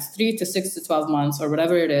over the next 3 to 6 to 12 months or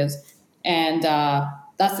whatever it is. And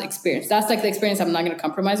that's the experience. That's like the experience I'm not going to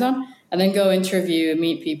compromise on. And then go interview,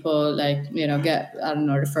 meet people, like, you know, get, I don't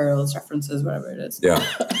know, referrals, references, whatever it is. Yeah.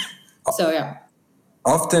 So, yeah.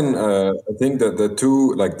 Often, I think that the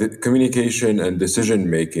two, like the communication and decision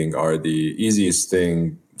making, are the easiest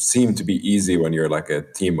thing. Seem to be easy when you're like a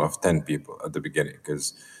team of 10 people at the beginning,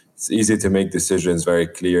 because it's easy to make decisions very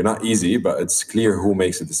clear. Not easy, but it's clear who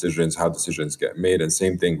makes the decisions, how decisions get made, and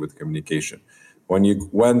same thing with communication. When you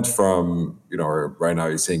went from, you know, or right now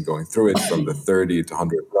you're saying going through it from the 30 to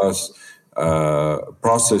 100 plus,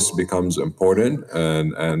 process becomes important,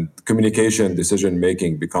 and communication, decision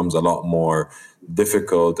making becomes a lot more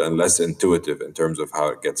difficult and less intuitive in terms of how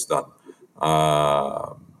it gets done.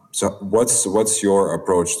 So what's your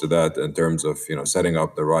approach to that in terms of, you know, setting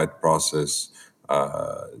up the right process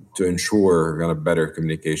to ensure kind of better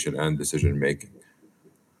communication and decision making?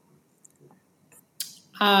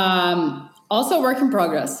 Also work in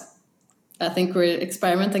progress. I think we're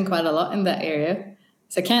experimenting quite a lot in that area.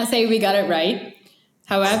 So I can't say we got it right.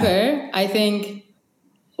 However, I think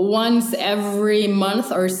once every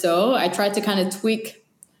month or so, I try to kind of tweak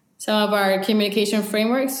some of our communication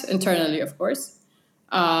frameworks internally, of course,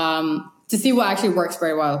 to see what actually works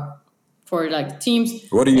very well for like teams.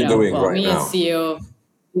 What are you doing right me now? as CEO,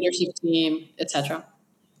 leadership team, etc.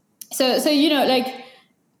 So you know, like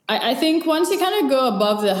I think once you kind of go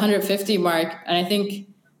above the 150 mark, and I think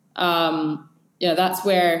that's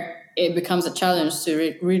where it becomes a challenge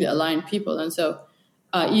to really align people. And so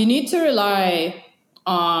you need to rely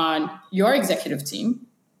on your executive team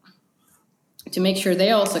to make sure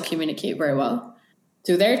they also communicate very well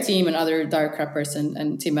to their team and other dark preppers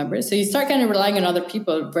and team members. So you start kind of relying on other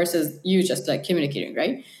people versus you just like communicating,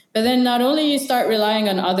 right? But then not only you start relying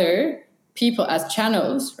on other people as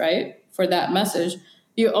channels, right, for that message,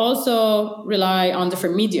 you also rely on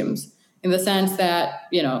different mediums in the sense that,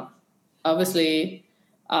 you know, obviously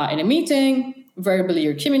in a meeting, verbally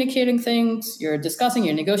you're communicating things, you're discussing,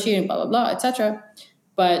 you're negotiating, blah, blah, blah, etc.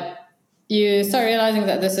 But you start realizing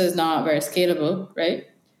that this is not very scalable, right?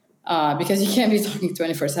 Because you can't be talking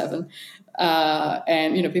 24/7.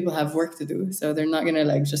 And, you know, people have work to do. So they're not going to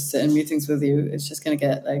like just sit in meetings with you. It's just going to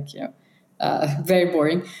get like, you know, very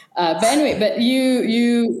boring. But anyway, but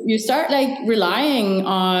you start like relying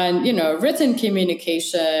on, you know, written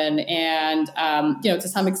communication and, you know, to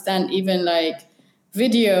some extent, even like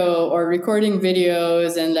video or recording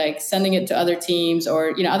videos and like sending it to other teams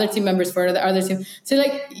or, you know, other team members for other teams. So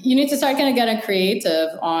like you need to start kind of getting creative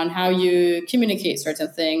on how you communicate certain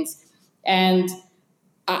things. And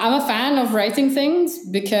I'm a fan of writing things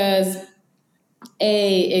because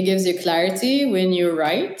it gives you clarity when you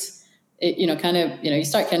write. It, you know, kind of, you know, you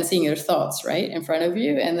start kind of seeing your thoughts right in front of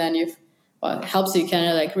you, and then it helps you kind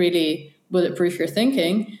of like really bulletproof your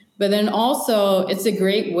thinking. But then also it's a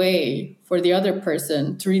great way for the other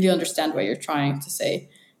person to really understand what you're trying to say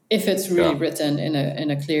if it's really written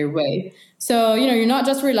in a clear way. So, you know, you're not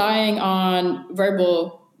just relying on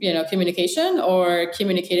verbal, you know, communication or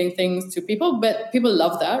communicating things to people, but people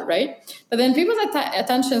love that, right? But then people's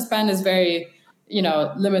attention span is very, you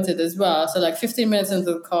know, limited as well. So like 15 minutes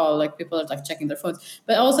into the call, like people are like checking their phones.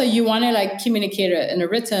 But also you want to like communicate it in a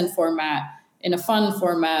written format, in a fun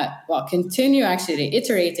format, while continue actually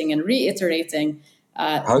iterating and reiterating.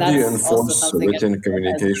 How do you enforce written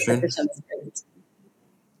communication?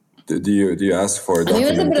 Do you ask for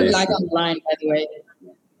documentation? I think there's a bit of lag on the line, by the way.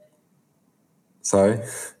 Sorry?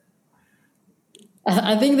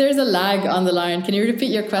 I think there's a lag on the line. Can you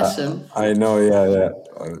repeat your question? I know, yeah.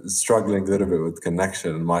 I'm struggling a little bit with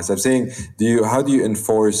connection on my side. I'm saying, how do you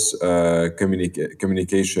enforce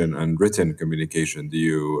communication and written communication? Do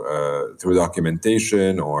you through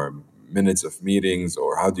documentation or minutes of meetings,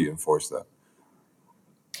 or how do you enforce that?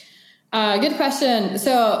 Good question.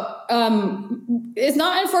 So it's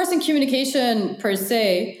not enforcing communication per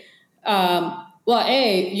se.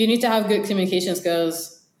 You need to have good communication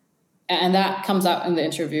skills. And that comes out in the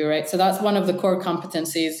interview, right? So that's one of the core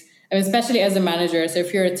competencies, and especially as a manager. So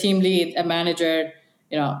if you're a team lead, a manager,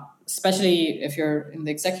 you know, especially if you're in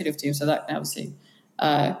the executive team, so that obviously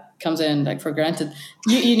comes in like for granted.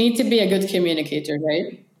 You need to be a good communicator,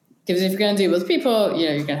 right? Because if you're going to deal with people, you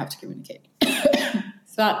know, you're going to have to communicate.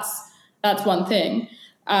 So that's one thing.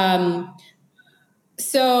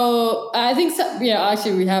 So I think,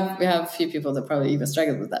 actually we have a few people that probably even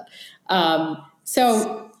struggle with that.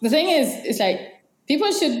 So the thing is, it's like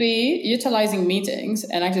people should be utilizing meetings,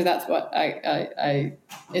 and actually that's what I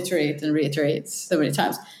iterate and reiterate so many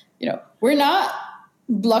times. We're not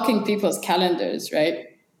blocking people's calendars,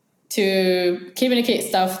 right, to communicate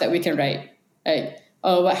stuff that we can write. Like,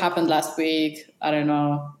 oh, what happened last week? I don't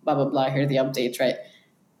know, blah, blah, blah. Here are the updates, right?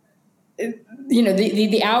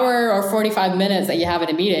 The hour or 45 minutes that you have in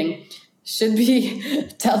a meeting should be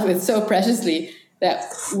dealt with so preciously that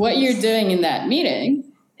what you're doing in that meeting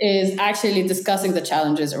is actually discussing the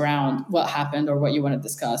challenges around what happened or what you want to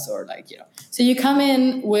discuss, or So you come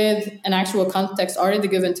in with an actual context already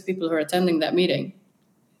given to people who are attending that meeting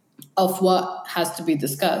of what has to be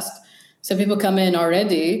discussed. So people come in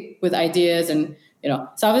already with ideas and,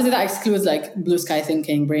 so obviously that excludes like blue sky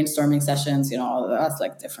thinking, brainstorming sessions, that's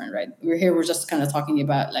like different, right? We're just kind of talking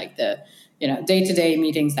about like the, day-to-day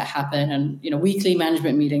meetings that happen and, weekly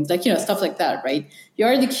management meetings, like, stuff like that, right? You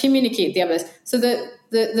already communicate the updates. So the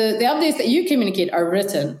updates that you communicate are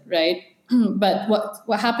written, right? But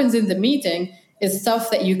what happens in the meeting is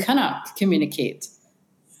stuff that you cannot communicate,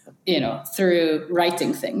 through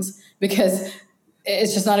writing things, because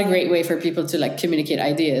it's just not a great way for people to like communicate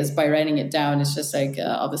ideas by writing it down. It's just like,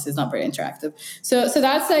 obviously it's not very interactive. So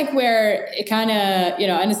that's like where it kind of,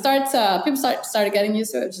 and it starts, people started getting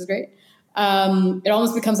used to it, which is great. It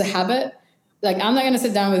almost becomes a habit. Like, I'm not going to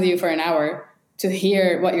sit down with you for an hour to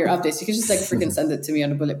hear what your updates. You can just like freaking send it to me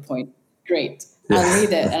on a bullet point. Great. I'll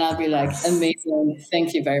read it and I'll be like, amazing.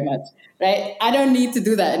 Thank you very much. Right? I don't need to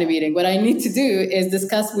do that in a meeting. What I need to do is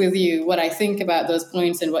discuss with you what I think about those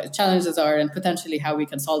points and what challenges are and potentially how we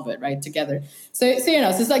can solve it, right, together. So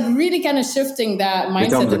it's like really kind of shifting that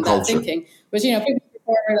mindset and that thinking, which, people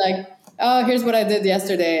before are like, oh, here's what I did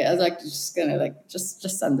yesterday. I was like, just gonna like, just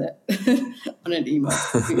send it on an email.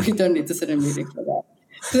 We don't need to sit in a meeting for that.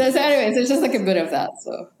 So anyways, it's just like a bit of that.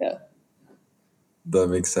 So yeah. That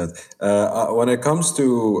makes sense. When it comes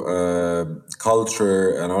to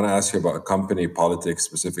culture, and I want to ask you about company politics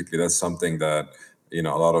specifically, that's something that a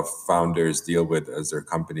lot of founders deal with as their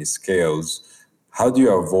company scales. How do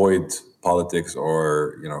you avoid politics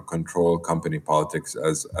or control company politics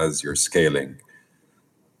as you're scaling?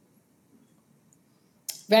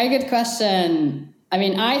 Very good question. I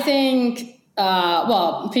mean, I think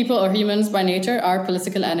people or humans by nature are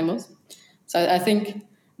political animals. So I think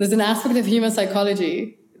there's an aspect of human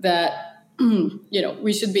psychology that,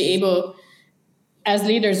 we should be able, as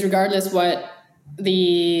leaders, regardless what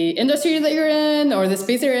the industry that you're in or the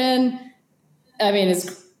space you're in, I mean,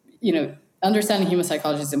 is, understanding human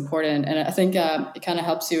psychology is important. And I think it kind of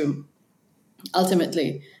helps you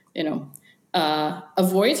ultimately,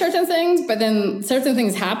 avoid certain things, but then certain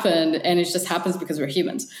things happen and it just happens because we're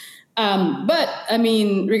humans. But I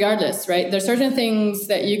mean, regardless, right, there's certain things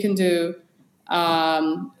that you can do.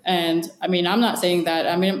 And I mean, I'm not saying that,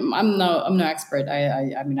 I mean, I'm no expert.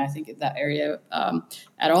 I mean, I think in that area,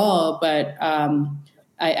 at all, but,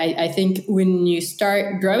 I think when you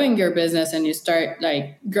start growing your business and you start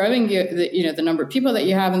like growing the number of people that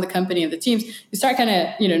you have in the company and the teams, you start kind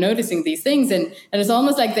of, noticing these things and it's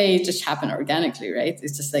almost like they just happen organically, right?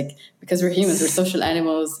 It's just like, because we're humans, we're social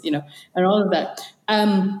animals, and all of that.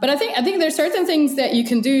 But I think there's certain things that you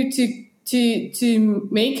can do to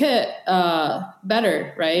make it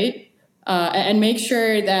better, right? And make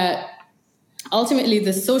sure that ultimately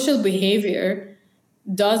the social behavior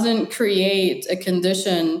doesn't create a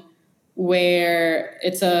condition where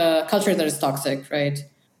it's a culture that is toxic, right?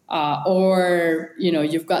 Or,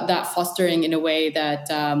 you've got that fostering in a way that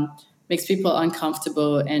makes people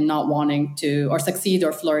uncomfortable and not wanting to or succeed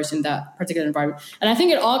or flourish in that particular environment. And I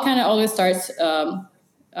think it all kind of always starts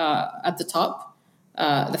at the top.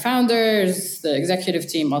 The founders, the executive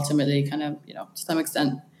team, ultimately kind of, to some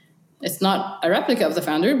extent, it's not a replica of the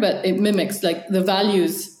founder, but it mimics like the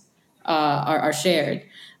values are shared.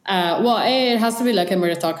 It has to be like a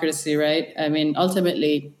meritocracy, right? I mean,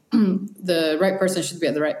 ultimately, the right person should be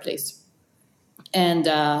at the right place. And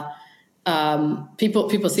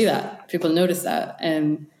people see that. People notice that.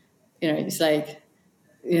 And, it's like,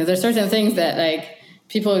 there's certain things that like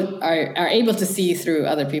people are able to see through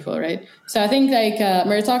other people, right? So I think like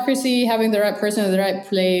meritocracy, having the right person in the right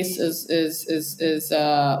place is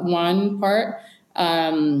one part.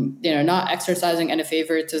 Not exercising any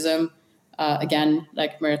favoritism, again,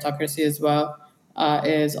 like meritocracy as well,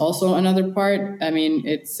 is also another part. I mean,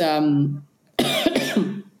 it's,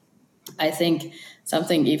 I think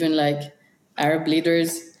something even like Arab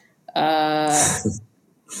leaders, like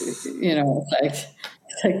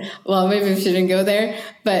like, well, maybe we shouldn't go there,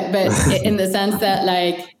 but in the sense that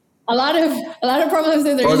like a lot of problems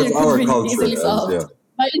in the region could be easily solved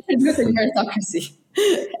by introducing meritocracy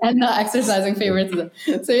and not exercising favoritism.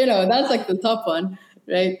 So that's like the top one,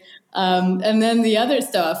 right? And then the other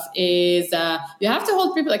stuff is you have to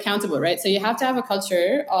hold people accountable, right? So you have to have a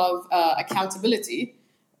culture of accountability,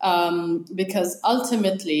 because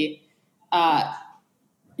ultimately,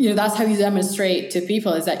 that's how you demonstrate to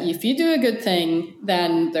people is that if you do a good thing,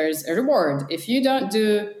 then there's a reward. If you don't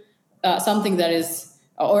do something that is,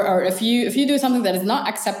 or if you do something that is not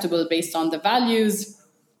acceptable based on the values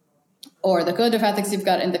or the code of ethics you've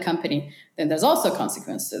got in the company, then there's also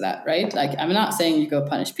consequence to that, right? Like, I'm not saying you go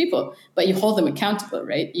punish people, but you hold them accountable,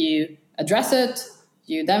 right? You address it,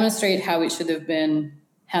 you demonstrate how it should have been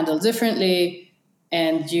handled differently,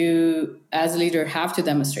 and you, as a leader, have to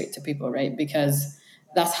demonstrate to people, right? Because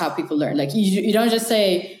that's how people learn. Like, you don't just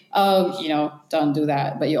say, oh, don't do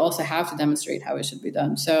that, but you also have to demonstrate how it should be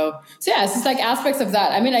done. So yeah, it's just like aspects of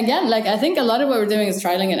that. I mean, again, like, I think a lot of what we're doing is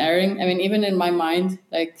trialing and erroring. I mean, even in my mind,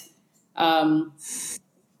 like,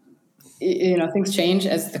 things change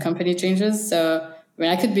as the company changes. So, I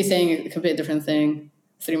mean, I could be saying a completely different thing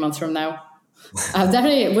 3 months from now. I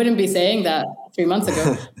definitely wouldn't be saying that 3 months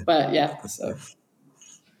ago, but yeah, so.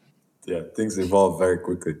 Yeah, things evolve very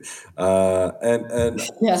quickly. And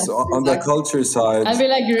so on the culture side... I'd be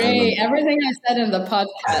like, Ray, everything I said in the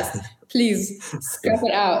podcast, please scrap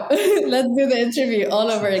it out. Let's do the interview all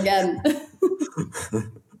over again.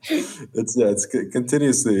 It's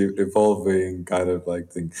continuously evolving kind of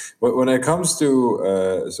like thing. When it comes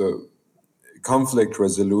to conflict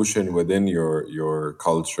resolution within your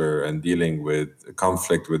culture and dealing with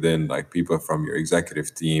conflict within like people from your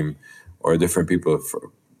executive team or different people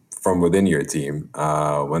from within your team,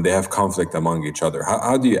 when they have conflict among each other,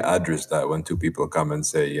 how do you address that when two people come and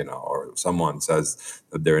say, or someone says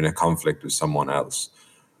that they're in a conflict with someone else?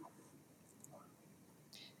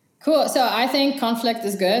 Cool. So I think conflict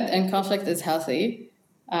is good and conflict is healthy.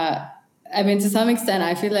 I mean, to some extent,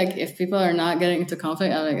 I feel like if people are not getting into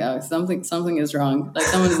conflict, I'm like, oh, something is wrong. Like,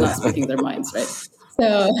 someone is not speaking their minds, right?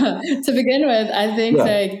 So to begin with, I think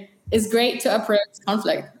like it's great to approach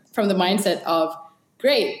conflict from the mindset of,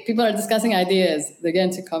 great, people are discussing ideas, they get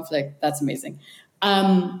into conflict, that's amazing.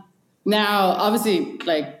 Now, obviously,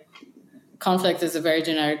 like, conflict is a very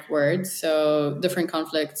generic word, so different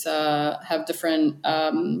conflicts have different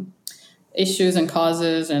issues and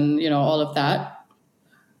causes and, all of that.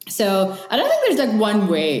 So I don't think there's like one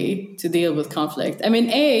way to deal with conflict. I mean,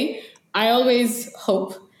 I always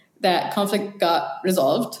hope that conflict got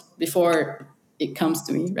resolved before it comes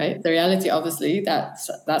to me, right? The reality, obviously, that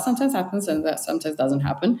sometimes happens and that sometimes doesn't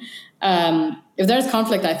happen. If there's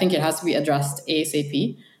conflict, I think it has to be addressed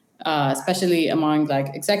ASAP, especially among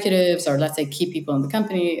like executives or, let's say, key people in the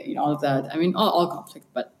company, all of that. I mean, all conflict,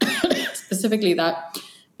 but specifically that,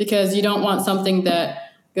 because you don't want something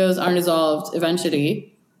that goes unresolved eventually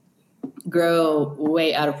grow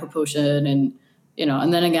way out of proportion, and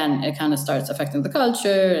and then again it kind of starts affecting the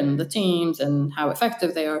culture and the teams and how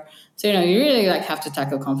effective they are. So you really like have to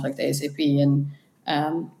tackle conflict ASAP,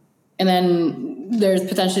 and then there's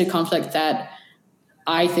potentially conflict that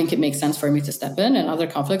I think it makes sense for me to step in, and other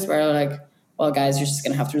conflicts where I'm like, well, guys, you're just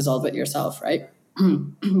gonna have to resolve it yourself, right?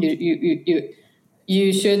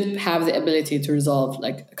 You should have the ability to resolve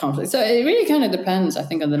like conflict. So it really kind of depends, I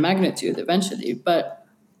think, on the magnitude eventually, but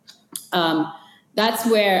that's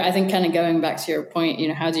where I think, kind of going back to your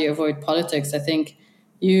point, how do you avoid politics? I think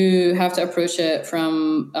you have to approach it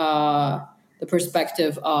from the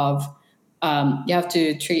perspective of you have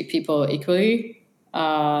to treat people equally,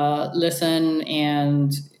 listen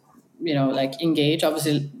and, like engage.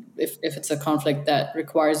 Obviously, if it's a conflict that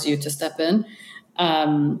requires you to step in,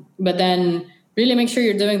 but then really make sure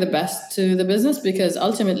you're doing the best to the business, because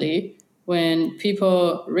ultimately, when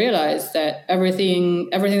people realize that everything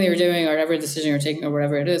they were doing or every decision you're taking or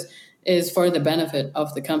whatever it is for the benefit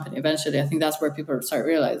of the company, eventually, I think that's where people start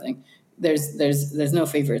realizing there's no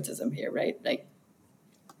favoritism here, right? Like,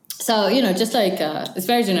 so, just like it's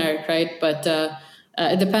very generic, right? But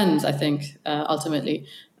it depends, I think, ultimately.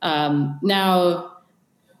 Now,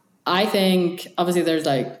 I think obviously there's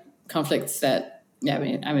like conflicts that, I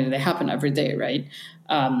mean, they happen every day, right?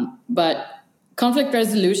 But conflict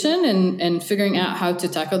resolution and figuring out how to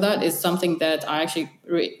tackle that is something that I actually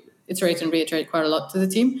iterate and reiterate quite a lot to the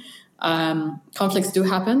team. Conflicts do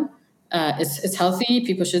happen. It's healthy.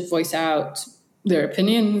 People should voice out their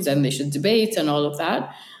opinions and they should debate and all of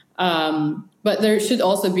that. But there should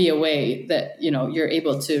also be a way that, you're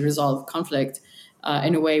able to resolve conflict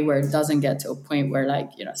in a way where it doesn't get to a point where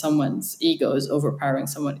like, someone's ego is overpowering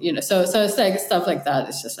someone, so it's like stuff like that.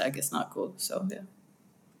 It's just like, it's not cool. So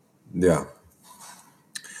Yeah.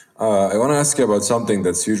 I want to ask you about something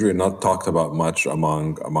that's usually not talked about much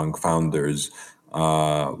among founders,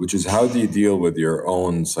 which is how do you deal with your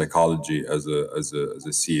own psychology as a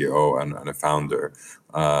CEO and a founder,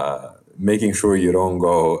 making sure you don't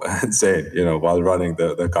go insane, while running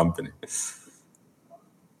the company.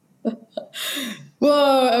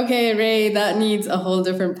 Whoa, okay, Ray, that needs a whole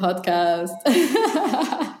different podcast.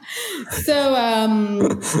 So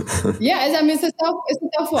it's a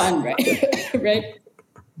tough one, right? Right.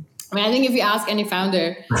 I mean, I think if you ask any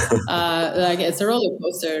founder, like it's a roller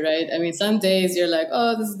coaster, right? I mean, some days you're like,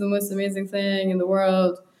 oh, this is the most amazing thing in the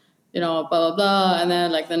world, blah, blah, blah. And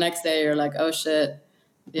then like the next day you're like, oh shit,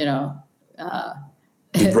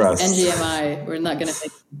 NGMI, we're not going to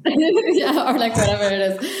take yeah, or like whatever it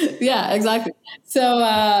is. Yeah, exactly. So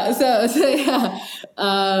yeah.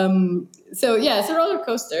 It's a roller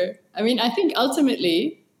coaster. I mean, I think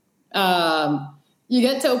ultimately you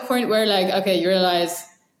get to a point where like, okay, you realize,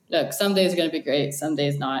 look, some days are going to be great, some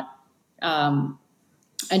days not. And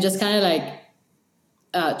just kind of like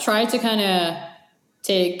try to kind of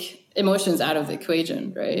take emotions out of the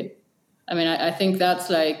equation, right? I mean, I think that's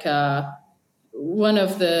like one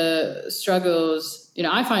of the struggles,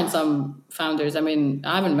 I find some founders, I mean,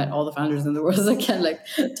 I haven't met all the founders in the world, so I can't like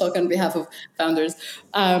talk on behalf of founders.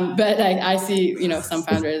 But like I see, some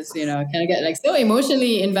founders, kind of get like so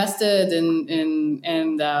emotionally invested it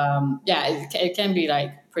can be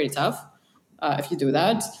like pretty tough if you do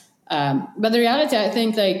that. But the reality, I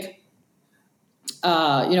think like,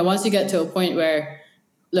 once you get to a point where,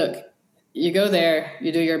 look, you go there,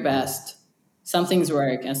 you do your best, some things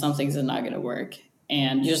work and some things are not going to work.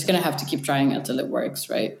 And you're just going to have to keep trying until it works,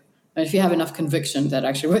 right? And if you have enough conviction that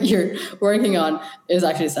actually what you're working on is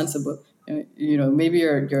actually sensible, maybe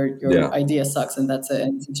your idea sucks and that's it,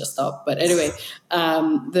 and you just stop. But anyway,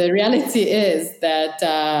 the reality is that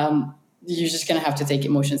you're just going to have to take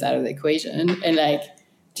emotions out of the equation and like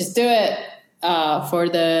just do it for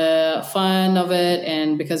the fun of it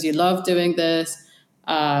and because you love doing this.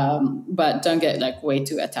 But don't get like way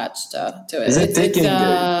too attached to it.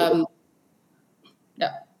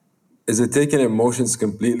 Is it taking emotions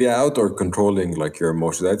completely out or controlling like your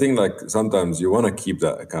emotions? I think like sometimes you want to keep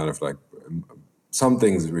that kind of like some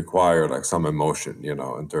things require like some emotion,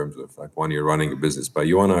 in terms of like when you're running a business, but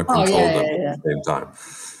you want to control them at the same time.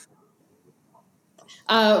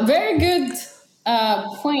 Very good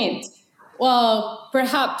point. Well,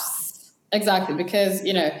 perhaps exactly because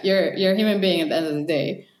you're a human being at the end of the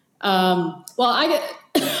day. I get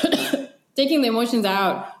taking the emotions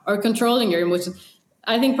out or controlling your emotions.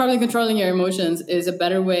 I think probably controlling your emotions is a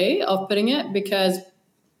better way of putting it because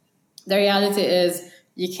the reality is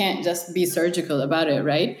you can't just be surgical about it,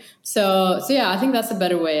 right? So yeah, I think that's a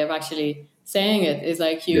better way of actually saying it is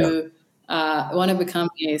like you want to become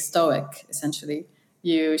a stoic, essentially.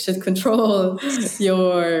 You should control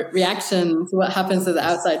your reaction to what happens to the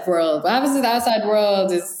outside world. What happens to the outside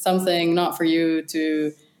world is something not for you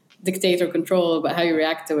to dictate or control, but how you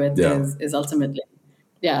react to it is ultimately.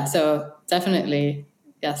 Yeah, so definitely,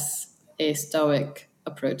 yes, a stoic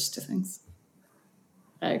approach to things.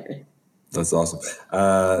 I agree. That's awesome.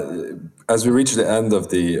 As we reach the end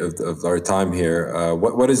of our time here,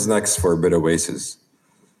 what is next for BitOasis?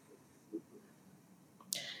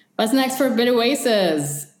 What's next for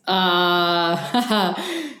BitOasis?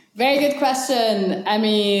 Very good question. I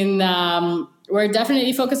mean, we're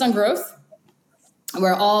definitely focused on growth.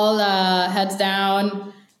 We're all heads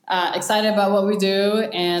down, excited about what we do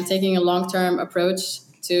and taking a long-term approach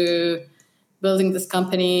to building this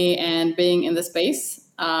company and being in the space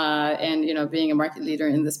and, being a market leader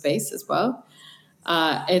in the space as well.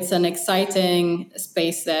 It's an exciting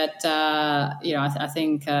space that, I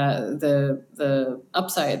think the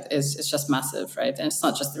upside is just massive, right? And it's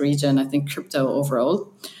not just the region, I think crypto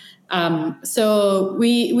overall. So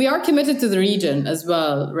we are committed to the region as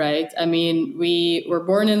well, right? I mean, we were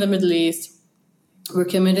born in the Middle East. We're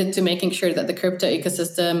committed to making sure that the crypto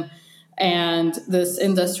ecosystem and this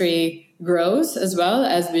industry grows as well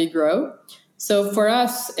as we grow. So for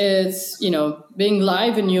us, it's, being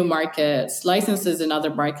live in new markets, licenses in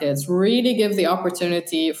other markets, really give the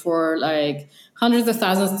opportunity for like hundreds of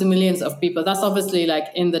thousands to millions of people. That's obviously like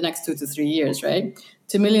in the next 2 to 3 years, right?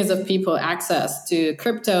 To millions of people access to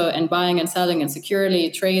crypto and buying and selling and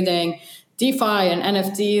securely trading. DeFi and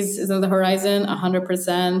NFTs is on the horizon,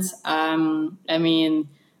 100%. I mean,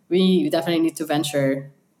 we definitely need to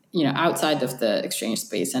venture, outside of the exchange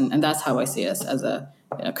space. And that's how I see us as a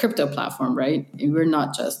crypto platform, right? We're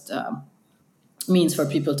not just means for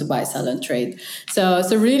people to buy, sell, and trade. So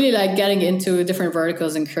really like getting into different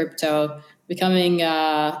verticals in crypto, becoming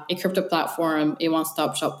a crypto platform, a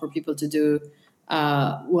one-stop shop for people to do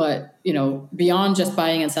what, beyond just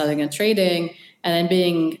buying and selling and trading, and then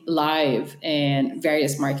being live in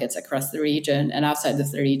various markets across the region and outside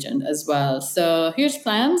of the region as well. So huge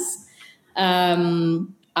plans.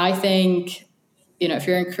 I think, if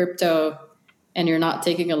you're in crypto and you're not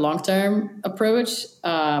taking a long-term approach,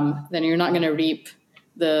 then you're not going to reap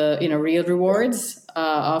the, real rewards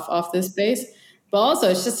of this space. But also,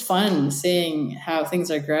 it's just fun seeing how things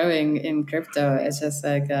are growing in crypto. It's just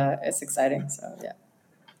like, it's exciting. So, yeah.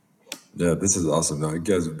 Yeah, this is awesome. Now, you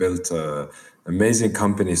guys built an amazing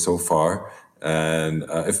company so far. And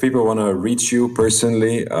if people want to reach you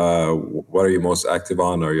personally, what are you most active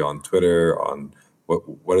on? Are you on Twitter?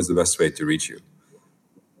 What is the best way to reach you?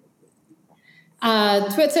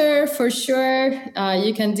 Twitter for sure.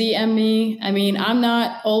 You can DM me. I mean, I'm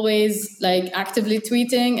not always like actively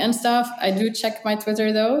tweeting and stuff. I do check my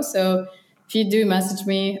Twitter though. So if you do message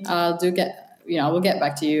me, I will get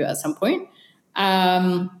back to you at some point.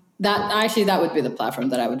 That would be the platform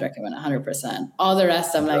that I would recommend 100%. All the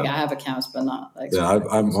rest, I'm like, I have accounts, but not like. Yeah,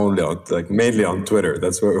 I'm only mainly on Twitter.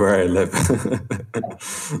 That's where I live.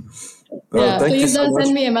 Please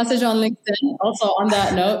send me a message on LinkedIn. Also, on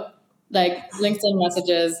that note, like LinkedIn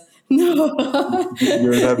messages, no,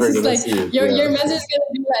 you're never gonna see it. Your message is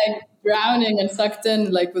gonna be like drowning and sucked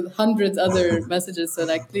in like with hundreds other messages. So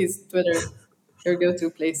like, please, Twitter, your go-to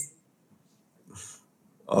place.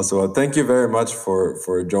 Awesome. Well, thank you very much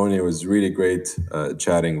for joining. It was really great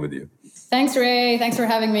chatting with you. Thanks, Ray. Thanks for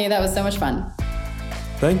having me. That was so much fun.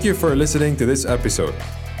 Thank you for listening to this episode.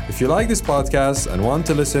 If you like this podcast and want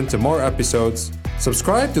to listen to more episodes,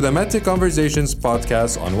 subscribe to the Meta Conversations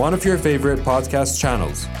podcast on one of your favorite podcast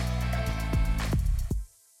channels.